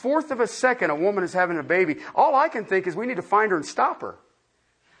 Every 4th of a second, a woman is having a baby. All I can think is we need to find her and stop her.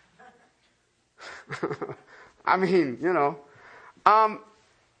 I mean, you know. How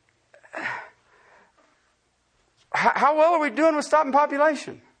well are we doing with stopping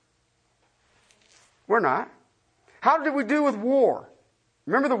population? We're not. How did we do with war?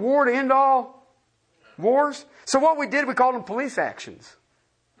 Remember the war to end all wars? So what we did, we called them police actions.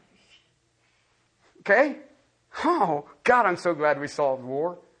 Okay? Oh, God, I'm so glad we solved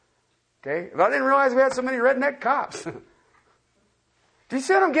war. Okay? But I didn't realize we had so many redneck cops. Do you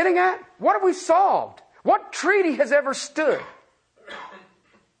see what I'm getting at? What have we solved? What treaty has ever stood?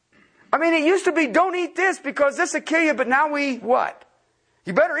 I mean, it used to be, don't eat this because this will kill you, but now we what?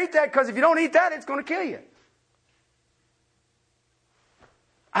 You better eat that because if you don't eat that, it's going to kill you.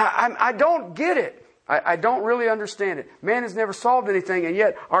 I don't get it. I don't really understand it. Man has never solved anything, and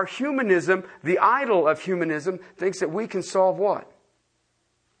yet our humanism, the idol of humanism, thinks that we can solve what?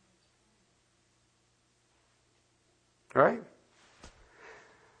 Right?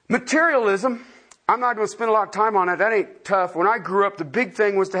 Materialism, I'm not going to spend a lot of time on it. That ain't tough. When I grew up, the big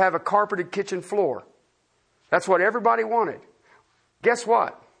thing was to have a carpeted kitchen floor. That's what everybody wanted. Guess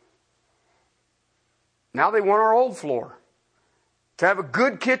what? Now they want our old floor. To have a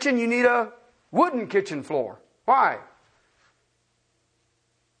good kitchen, you need a wooden kitchen floor. Why?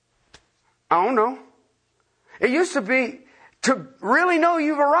 I don't know. It used to be, to really know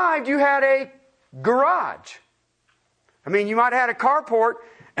you've arrived, you had a garage. I mean, you might have had a carport,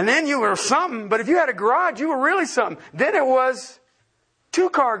 and then you were something, but if you had a garage, you were really something. Then it was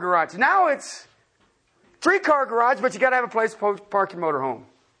 2-car garage. Now it's 3-car garage, but you got to have a place to park your motorhome.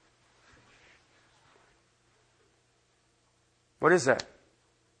 What is that?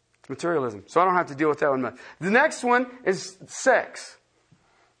 It's materialism. So I don't have to deal with that one much. The next one is sex.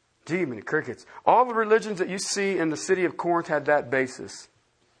 Gee, many crickets. All the religions that you see in the city of Corinth had that basis,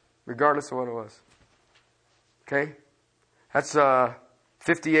 regardless of what it was. Okay? That's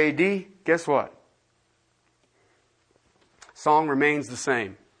 50 A.D. Guess what? Song remains the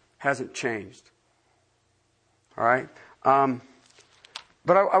same. Hasn't changed. All right?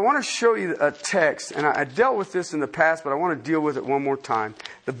 But I want to show you a text, and I dealt with this in the past, but I want to deal with it one more time.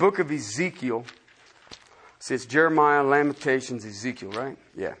 The book of Ezekiel. See, it's Jeremiah, Lamentations, Ezekiel, right?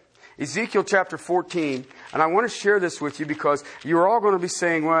 Yeah. Ezekiel chapter 14, and I want to share this with you because you're all going to be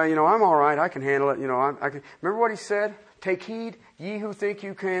saying, well, you know, I'm all right, I can handle it. You know, I can. Remember what he said? Take heed, ye who think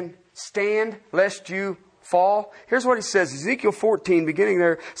you can stand, lest you fall. Here's what he says, Ezekiel 14, beginning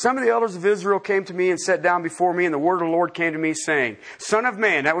there. Some of the elders of Israel came to me and sat down before me, and the word of the Lord came to me, saying, Son of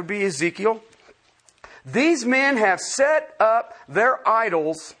man, that would be Ezekiel, these men have set up their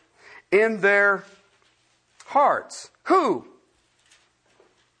idols in their hearts. Who?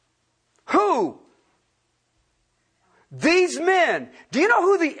 Who? These men. Do you know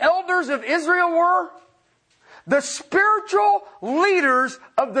who the elders of Israel were? The spiritual leaders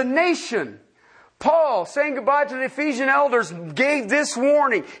of the nation. Paul, saying goodbye to the Ephesian elders, gave this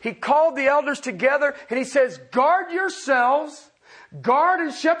warning. He called the elders together and he says, guard yourselves, guard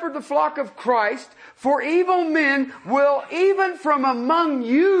and shepherd the flock of Christ, for evil men will even from among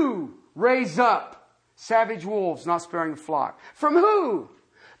you raise up savage wolves, not sparing the flock. From who?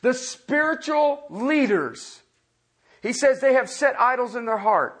 The spiritual leaders. He says they have set idols in their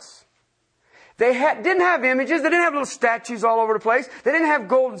hearts. They didn't have images. They didn't have little statues all over the place. They didn't have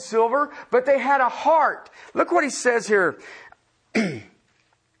gold and silver, but they had a heart. Look what he says here.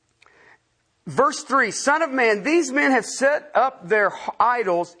 Verse 3, Son of man, these men have set up their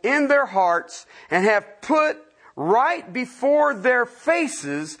idols in their hearts and have put right before their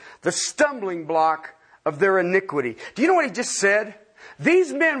faces the stumbling block of their iniquity. Do you know what he just said?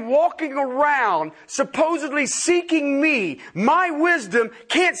 These men walking around supposedly seeking me, my wisdom,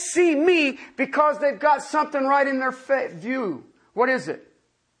 can't see me because they've got something right in their view. What is it?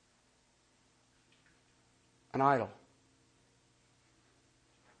 An idol.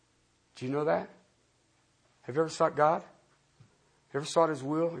 Do you know that? Have you ever sought God? Ever sought His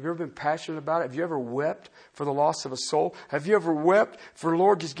will? Have you ever been passionate about it? Have you ever wept for the loss of a soul? Have you ever wept for,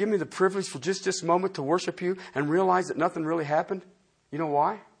 Lord, just give me the privilege for just this moment to worship You and realize that nothing really happened? You know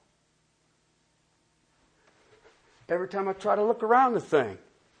why? Every time I try to look around the thing,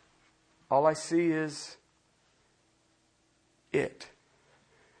 all I see is it.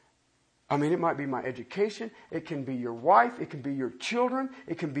 I mean, it might be my education. It can be your wife. It can be your children.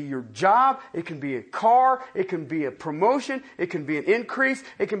 It can be your job. It can be a car. It can be a promotion. It can be an increase.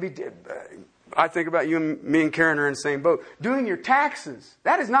 It can be... I think about you and me and Karen are in the same boat. Doing your taxes.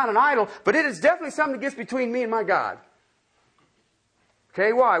 That is not an idol, but it is definitely something that gets between me and my God.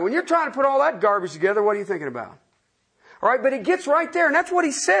 Okay, why? When you're trying to put all that garbage together, what are you thinking about? All right, but it gets right there, and that's what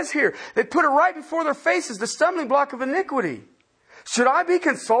he says here. They put it right before their faces, the stumbling block of iniquity. Should I be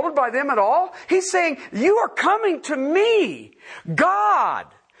consulted by them at all? He's saying, you are coming to me, God,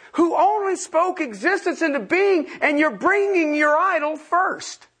 who only spoke existence into being, and you're bringing your idol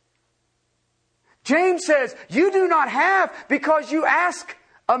first. James says, you do not have because you ask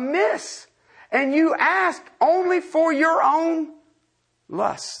amiss, and you ask only for your own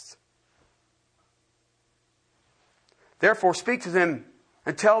lust. Therefore, speak to them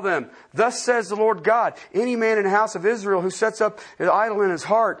and tell them, thus says the Lord God, any man in the house of Israel who sets up an idol in his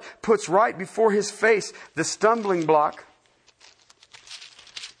heart, puts right before his face the stumbling block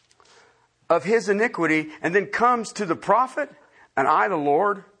of his iniquity, and then comes to the prophet, and I, the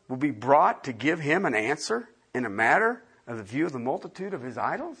Lord, will be brought to give him an answer in a matter of the view of the multitude of his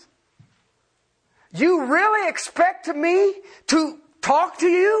idols? You really expect me to talk to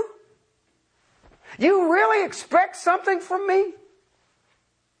you? You really expect something from me?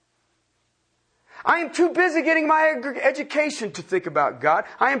 I am too busy getting my education to think about God.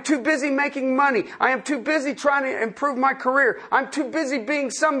 I am too busy making money. I am too busy trying to improve my career. I'm too busy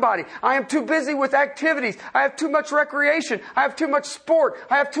being somebody. I am too busy with activities. I have too much recreation. I have too much sport.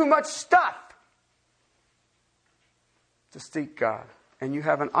 I have too much stuff to seek God. And you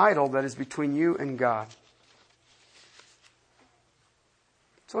have an idol that is between you and God.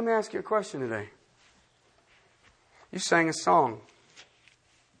 So let me ask you a question today. You sang a song.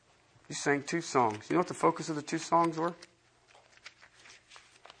 You sang 2 songs. You know what the focus of the 2 songs were?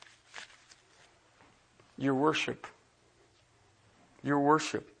 Your worship. Your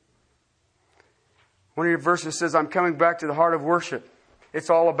worship. One of your verses says, I'm coming back to the heart of worship. It's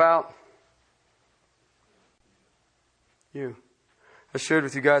all about you. I shared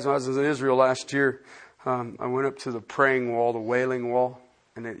with you guys when I was in Israel last year. I went up to the praying wall, the wailing wall.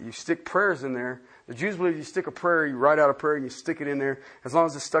 And you stick prayers in there. The Jews believe you stick a prayer, you write out a prayer and you stick it in there. As long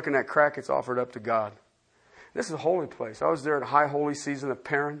as it's stuck in that crack, it's offered up to God. This is a holy place. I was there at high holy season of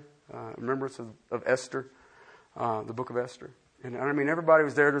Purim, remembrance of Esther, the book of Esther. And I mean, everybody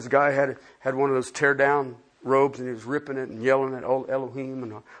was there. There's a guy who had one of those tear down robes, and he was ripping it and yelling at Elohim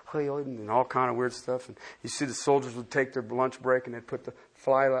and all kind of weird stuff. And you see the soldiers would take their lunch break and they'd put the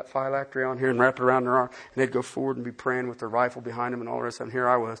phylactery on here and wrap it around their arm, and they'd go forward and be praying with their rifle behind them and all the rest of it. And here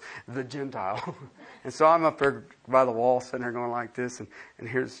I was, the Gentile. And so I'm up there by the wall sitting there going like this, and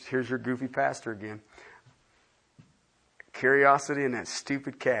here's your goofy pastor again. Curiosity and that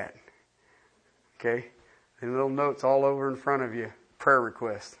stupid cat. Okay? And little notes all over in front of you. Prayer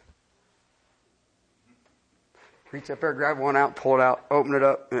request. Reach up there, grab one out, pull it out, open it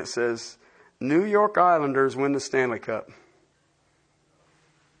up, and it says, New York Islanders win the Stanley Cup.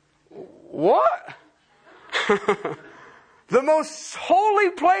 What? The most holy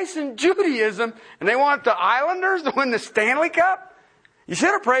place in Judaism, and they want the Islanders to win the Stanley Cup? You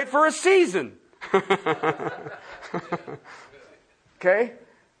should have prayed for a season. Okay?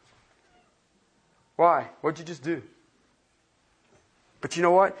 Why? What'd you just do? But you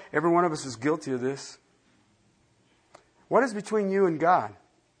know what? Every one of us is guilty of this. What is between you and God?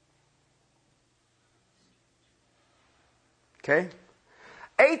 Okay?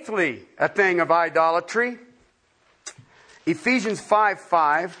 Eighthly, a thing of idolatry. Ephesians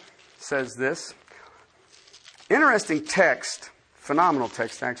 5:5 says this. Interesting text. Phenomenal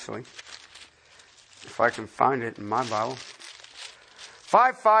text, actually. If I can find it in my Bible.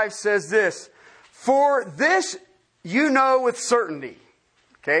 5:5 says this. For this you know with certainty.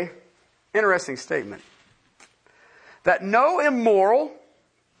 Okay? Interesting statement. That no immoral,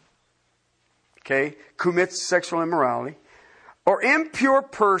 okay, commits sexual immorality, or impure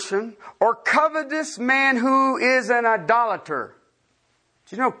person, or covetous man who is an idolater.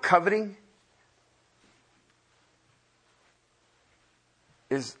 Do you know coveting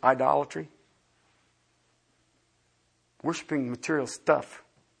is idolatry? Worshipping material stuff.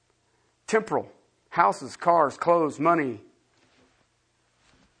 Temporal. Houses, cars, clothes, money.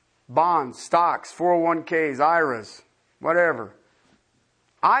 Bonds, stocks, 401ks, IRAs, whatever.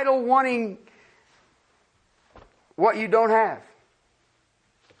 Idle wanting what you don't have.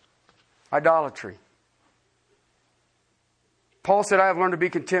 Idolatry. Paul said, I have learned to be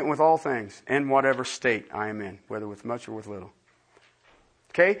content with all things in whatever state I am in, whether with much or with little.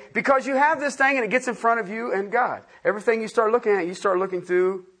 Okay? Because you have this thing and it gets in front of you and God. Everything you start looking at, you start looking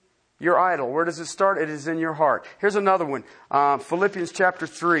through your idol. Where does it start? It is in your heart. Here's another one. Philippians chapter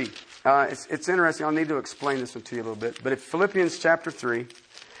 3. It's interesting. I'll need to explain this one to you a little bit. But Philippians chapter 3,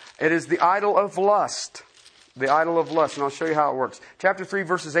 it is the idol of lust. The idol of lust. And I'll show you how it works. Chapter 3,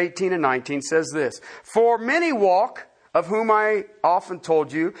 verses 18 and 19 says this. For many walk, of whom I often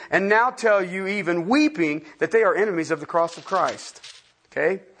told you, and now tell you even weeping, that they are enemies of the cross of Christ.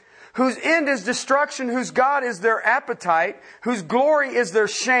 Okay? Whose end is destruction, whose God is their appetite, whose glory is their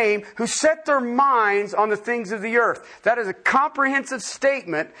shame, who set their minds on the things of the earth. That is a comprehensive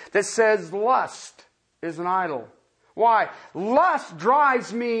statement that says lust is an idol. Why? Lust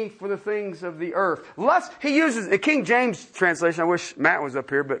drives me for the things of the earth. Lust, he uses, the King James translation, I wish Matt was up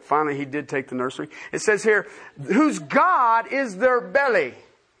here, but finally he did take the nursery. It says here, whose God is their belly.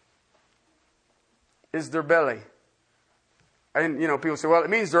 Is their belly. And, people say, well, it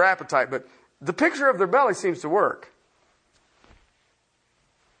means their appetite, but the picture of their belly seems to work.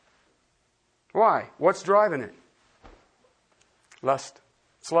 Why? What's driving it? Lust.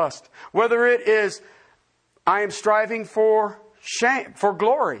 It's lust. Whether it is, I am striving for shame, for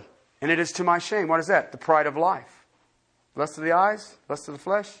glory, and it is to my shame. What is that? The pride of life. Lust of the eyes, lust of the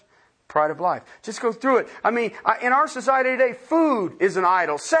flesh, pride of life. Just go through it. In our society today, food is an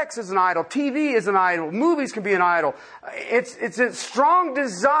idol. Sex is an idol. TV is an idol. Movies can be an idol. It's a strong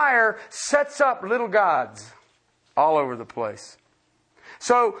desire sets up little gods all over the place.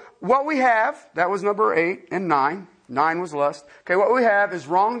 So what we have, that was number 8 and 9. 9 was lust. Okay, what we have is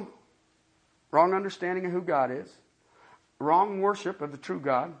wrong understanding of who God is. Wrong worship of the true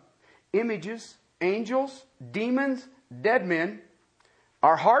God. Images, angels, demons, dead men.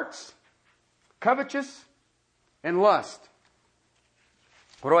 Our hearts, covetous, and lust.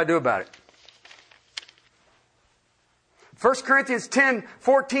 What do I do about it? 1 Corinthians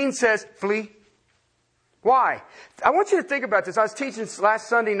 10:14 says, flee. Why? I want you to think about this. I was teaching last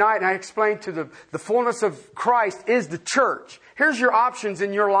Sunday night and I explained to the fullness of Christ is the church. Here's your options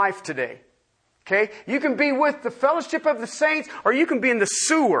in your life today. Okay? You can be with the fellowship of the saints or you can be in the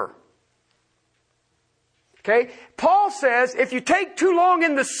sewer. Okay? Paul says if you take too long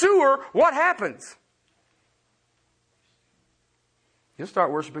in the sewer, what happens? You'll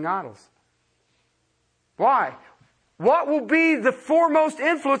start worshiping idols. Why? What will be the foremost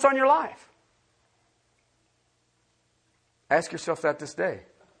influence on your life? Ask yourself that this day.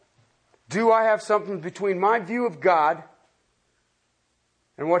 Do I have something between my view of God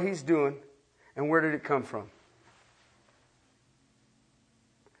and what He's doing, and where did it come from?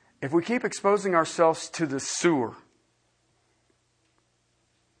 If we keep exposing ourselves to the sewer,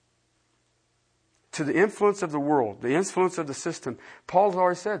 to the influence of the world, the influence of the system, Paul's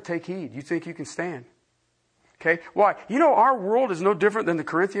already said, take heed. You think you can stand. Okay? Why? Our world is no different than the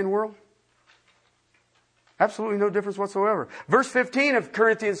Corinthian world. Absolutely no difference whatsoever. Verse 15 of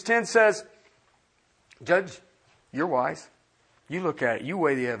Corinthians 10 says, Judge, you're wise. You look at it. You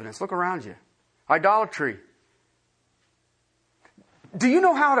weigh the evidence. Look around you. Idolatry. Do you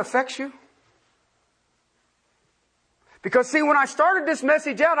know how it affects you? Because see, when I started this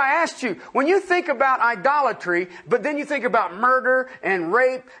message out, I asked you, when you think about idolatry, but then you think about murder and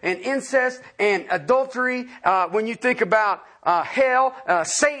rape and incest and adultery, when you think about hell,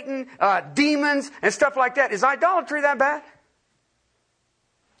 Satan, demons and stuff like that, is idolatry that bad?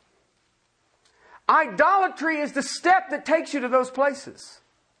 Idolatry is the step that takes you to those places.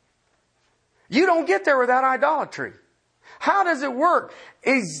 You don't get there without idolatry. How does it work?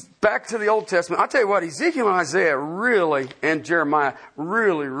 He's back to the Old Testament. I'll tell you what, Ezekiel and Isaiah and Jeremiah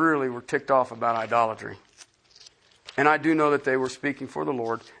really were ticked off about idolatry. And I do know that they were speaking for the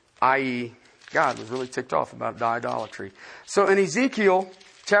Lord, i.e., God was really ticked off about idolatry. So in Ezekiel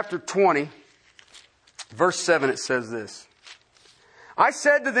chapter 20, verse 7, it says this. I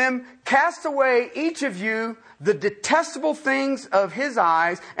said to them, cast away each of you the detestable things of his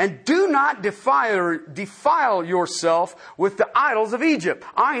eyes, and do not defile yourself with the idols of Egypt.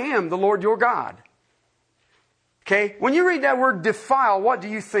 I am the Lord your God. Okay? When you read that word defile, what do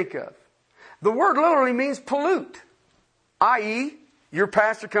you think of? The word literally means pollute. I.e., your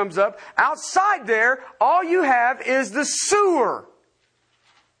pastor comes up. Outside there, all you have is the sewer.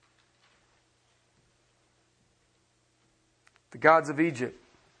 The gods of Egypt,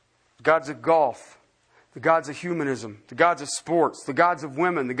 the gods of golf, the gods of humanism, the gods of sports, the gods of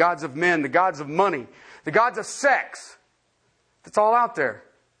women, the gods of men, the gods of money, the gods of sex. That's all out there.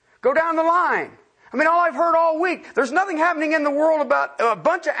 Go down the line. I mean, all I've heard all week, there's nothing happening in the world about a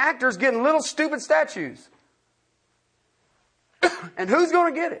bunch of actors getting little stupid statues. And who's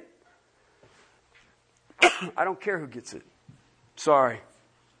going to get it? I don't care who gets it. Sorry.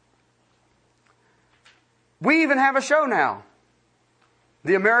 We even have a show now.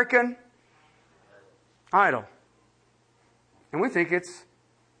 The American Idol. And we think it's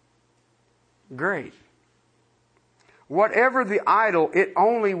great. Whatever the idol, it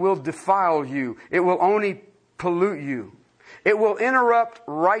only will defile you. It will only pollute you. It will interrupt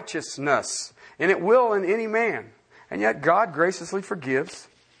righteousness. And it will in any man. And yet God graciously forgives.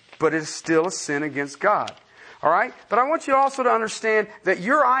 But it is still a sin against God. Alright? But I want you also to understand that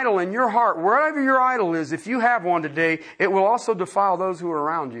your idol in your heart, wherever your idol is, if you have one today, it will also defile those who are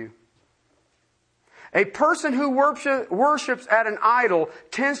around you. A person who worships at an idol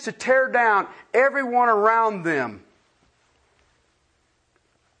tends to tear down everyone around them.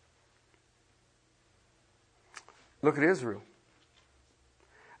 Look at Israel.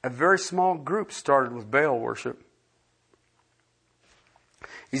 A very small group started with Baal worship.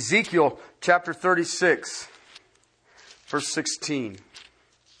 Ezekiel chapter 36, verse 16. Is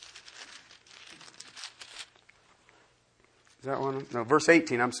that one? No, verse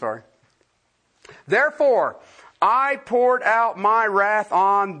 18, I'm sorry. Therefore, I poured out my wrath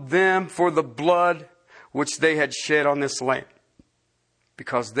on them for the blood which they had shed on this land,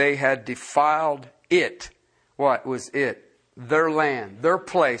 because they had defiled it. What was it? Their land, their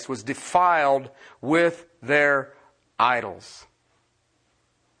place was defiled with their idols.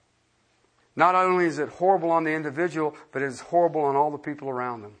 Not only is it horrible on the individual, but it is horrible on all the people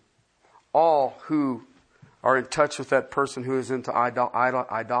around them. All who are in touch with that person who is into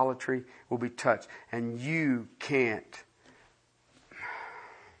idolatry will be touched. And you can't.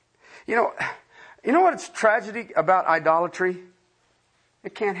 You know what's tragedy about idolatry?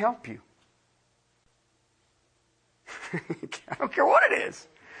 It can't help you. I don't care what it is.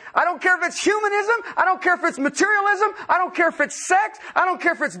 I don't care if it's humanism. I don't care if it's materialism. I don't care if it's sex. I don't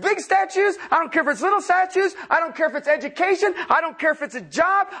care if it's big statues. I don't care if it's little statues. I don't care if it's education. I don't care if it's a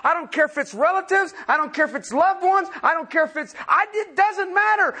job. I don't care if it's relatives. I don't care if it's loved ones. I don't care if it's... It doesn't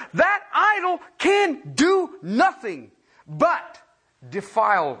matter. That idol can do nothing but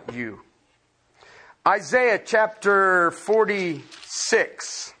defile you. Isaiah chapter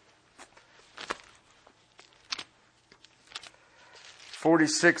 46.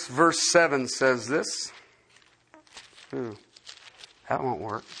 46 verse 7 says this. Ooh, that won't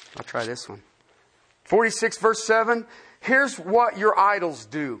work. I'll try this one. 46 verse 7. Here's what your idols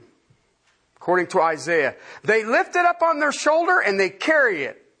do. According to Isaiah. They lift it up on their shoulder and they carry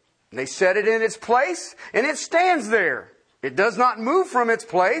it. They set it in its place and it stands there. It does not move from its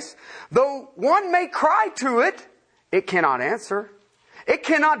place. Though one may cry to it, it cannot answer. It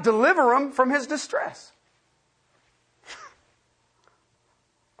cannot deliver him from his distress.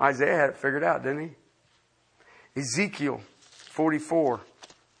 Isaiah had it figured out, didn't he? Ezekiel 44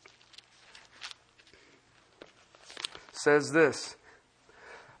 says this.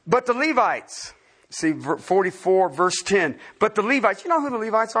 But the Levites, see 44 verse 10. But the Levites, you know who the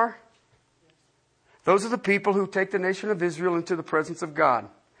Levites are? Those are the people who take the nation of Israel into the presence of God.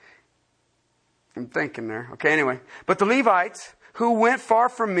 I'm thinking there. Okay, anyway. But the Levites who went far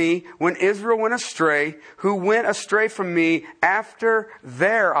from me when Israel went astray, who went astray from me after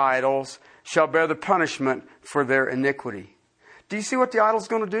their idols, shall bear the punishment for their iniquity. Do you see what the idol's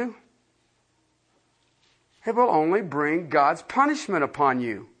going to do? It will only bring God's punishment upon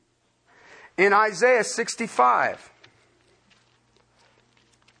you. In Isaiah 65,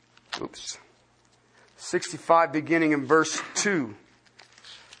 65 beginning in verse 2,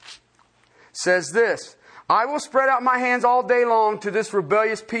 says this. I will spread out my hands all day long to this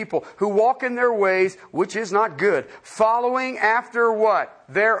rebellious people who walk in their ways, which is not good, following after what?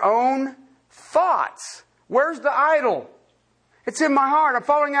 Their own thoughts. Where's the idol? It's in my heart. I'm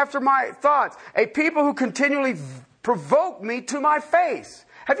following after my thoughts. A people who continually provoke me to my face.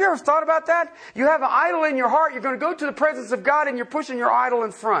 Have you ever thought about that? You have an idol in your heart. You're going to go to the presence of God and you're pushing your idol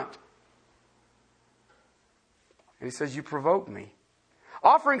in front. And he says, you provoke me.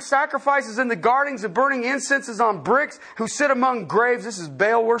 Offering sacrifices in the gardens and burning incenses on bricks, who sit among graves. This is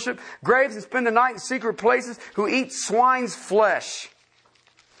Baal worship. Graves and spend the night in secret places, who eat swine's flesh.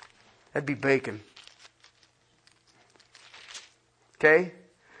 That'd be bacon. Okay?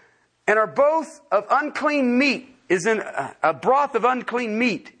 And are both of unclean meat, is in a broth of unclean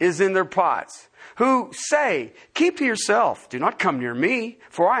meat is in their pots. Who say, keep to yourself, do not come near me,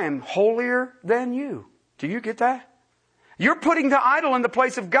 for I am holier than you. Do you get that? You're putting the idol in the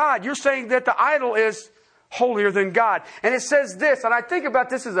place of God. You're saying that the idol is holier than God. And it says this, and I think about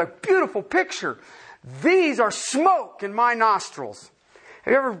this as a beautiful picture. These are smoke in my nostrils.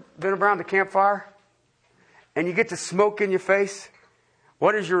 Have you ever been around a campfire and you get the smoke in your face?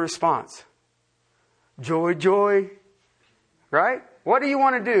 What is your response? Joy, joy. Right? What do you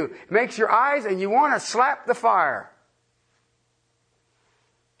want to do? It makes your eyes and you want to slap the fire.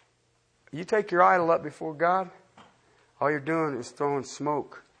 You take your idol up before God, all you're doing is throwing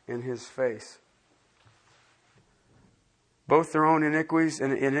smoke in His face. Both their own iniquities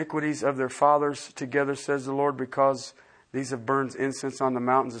and the iniquities of their fathers together, says the Lord, because these have burned incense on the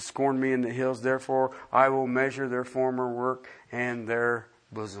mountains and scorned me in the hills. Therefore, I will measure their former work and their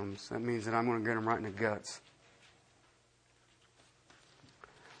bosoms. That means that I'm going to get them right in the guts.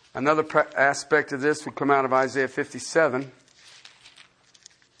 Another aspect of this would come out of Isaiah 57.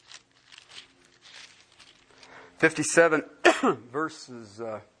 57 verses...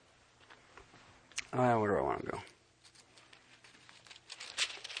 where do I want to go?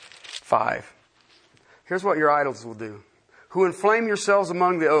 5. Here's what your idols will do. Who inflame yourselves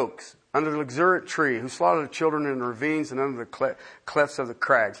among the oaks, under the luxuriant tree, who slaughter the children in the ravines and under the clefts of the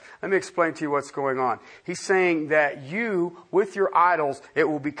crags. Let me explain to you what's going on. He's saying that you, with your idols, it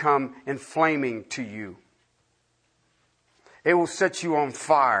will become inflaming to you. It will set you on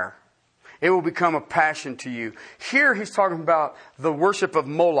fire. It will become a passion to you. Here he's talking about the worship of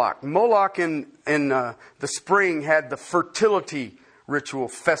Moloch. Moloch in the spring had the fertility ritual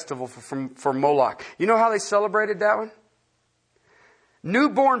festival for Moloch. You know how they celebrated that one?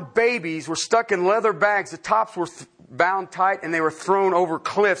 Newborn babies were stuck in leather bags. The tops were bound tight and they were thrown over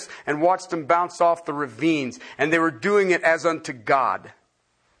cliffs and watched them bounce off the ravines. And they were doing it as unto God.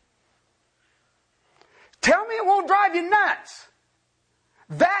 Tell me it won't drive you nuts.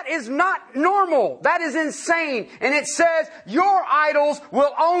 That is not normal. That is insane. And it says your idols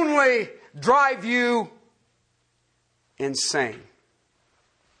will only drive you insane.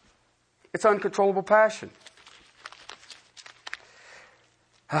 It's uncontrollable passion.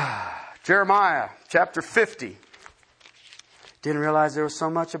 Jeremiah chapter 50. Didn't realize there was so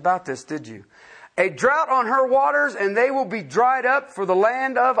much about this, did you? A drought on her waters, and they will be dried up for the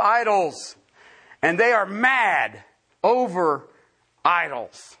land of idols. And they are mad over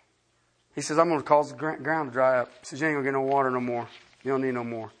idols. He says, I'm going to cause the ground to dry up. He says, you ain't going to get no water no more. You don't need no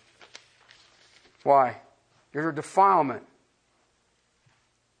more. Why? You're a defilement.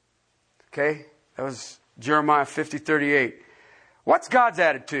 Okay? That was Jeremiah 50:38. What's God's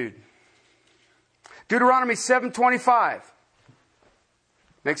attitude? Deuteronomy 7:25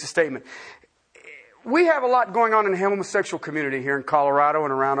 makes a statement. We have a lot going on in the homosexual community here in Colorado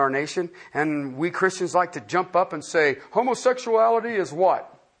and around our nation. And we Christians like to jump up and say, homosexuality is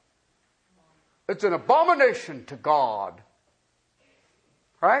what? It's an abomination to God.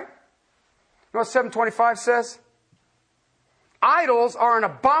 Right? You know what 7:25 says? Idols are an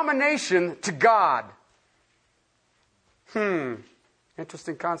abomination to God.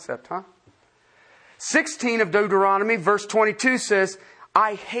 Interesting concept, huh? 16 of Deuteronomy, verse 22 says,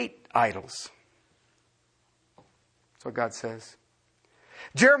 I hate idols. That's what God says.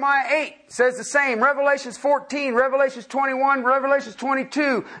 Jeremiah 8 says the same. Revelations 14, Revelations 21, Revelations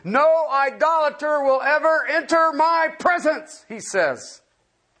 22. No idolater will ever enter my presence, he says.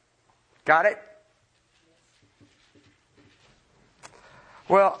 Got it?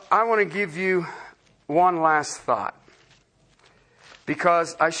 Well, I want to give you one last thought.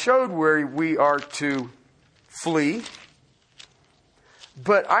 Because I showed where we are to flee.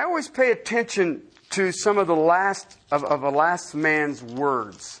 But I always pay attention to some of the last of a last man's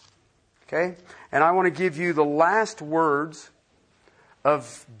words. Okay? And I want to give you the last words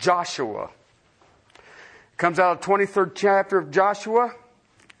of Joshua. It comes out of the 23rd chapter of Joshua.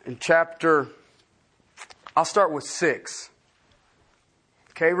 In I'll start with 6.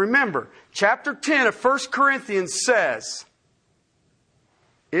 Okay, remember, chapter 10 of 1 Corinthians says,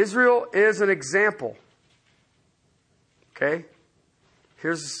 Israel is an example. Okay?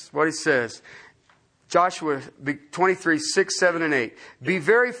 Here's what he says. Joshua 23, 6, 7, and 8. Be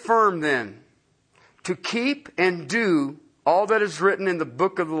very firm then, to keep and do all that is written in the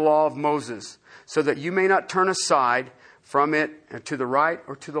book of the law of Moses, so that you may not turn aside from it to the right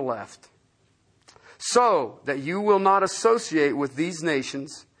or to the left. So that you will not associate with these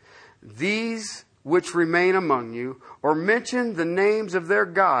nations, these which remain among you, or mention the names of their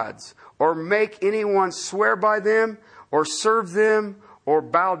gods, or make anyone swear by them, or serve them, or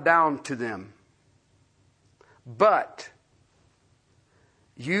bow down to them. But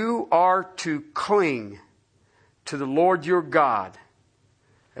you are to cling to the Lord your God,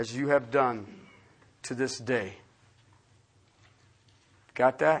 as you have done to this day.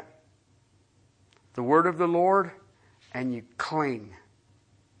 Got that? the word of the Lord, and you cling.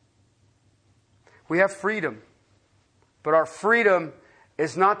 We have freedom, but our freedom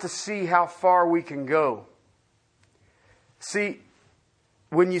is not to see how far we can go. See,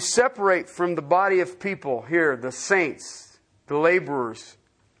 when you separate from the body of people here, the saints, the laborers,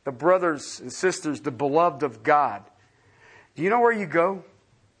 the brothers and sisters, the beloved of God, do you know where you go?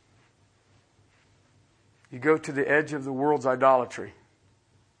 You go to the edge of the world's idolatry.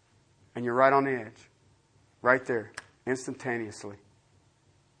 And you're right on the edge. Right there. Instantaneously.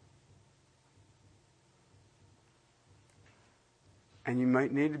 And you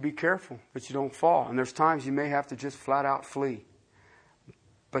might need to be careful that you don't fall. And there's times you may have to just flat out flee.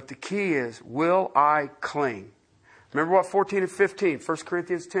 But the key is, will I cling? Remember what 14 and 15, 1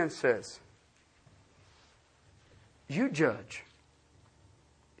 Corinthians 10 says. You judge.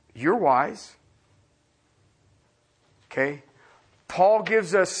 You're wise. Okay? Paul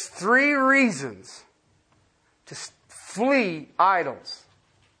gives us 3 reasons to flee idols.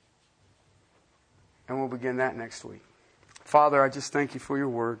 And we'll begin that next week. Father, I just thank you for your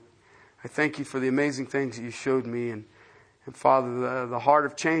word. I thank you for the amazing things that you showed me. And Father, the heart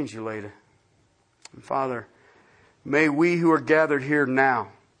of change you laid. And Father, may we who are gathered here now,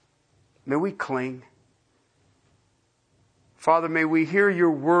 may we cling. Father, may we hear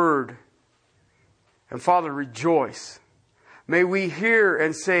your word. And Father, rejoice. May we hear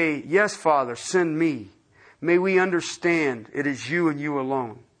and say, yes, Father, send me. May we understand it is you and you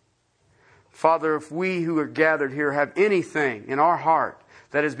alone. Father, if we who are gathered here have anything in our heart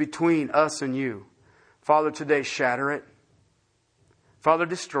that is between us and you, Father, today shatter it. Father,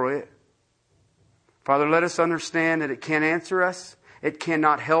 destroy it. Father, let us understand that it can't answer us. It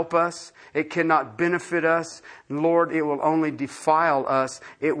cannot help us. It cannot benefit us. And Lord, it will only defile us.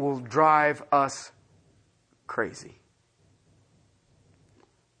 It will drive us crazy.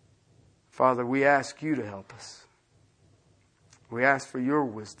 Father, we ask you to help us. We ask for your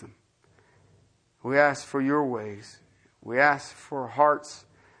wisdom. We ask for your ways. We ask for hearts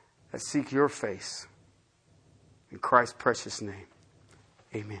that seek your face. In Christ's precious name,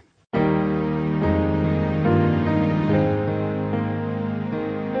 amen.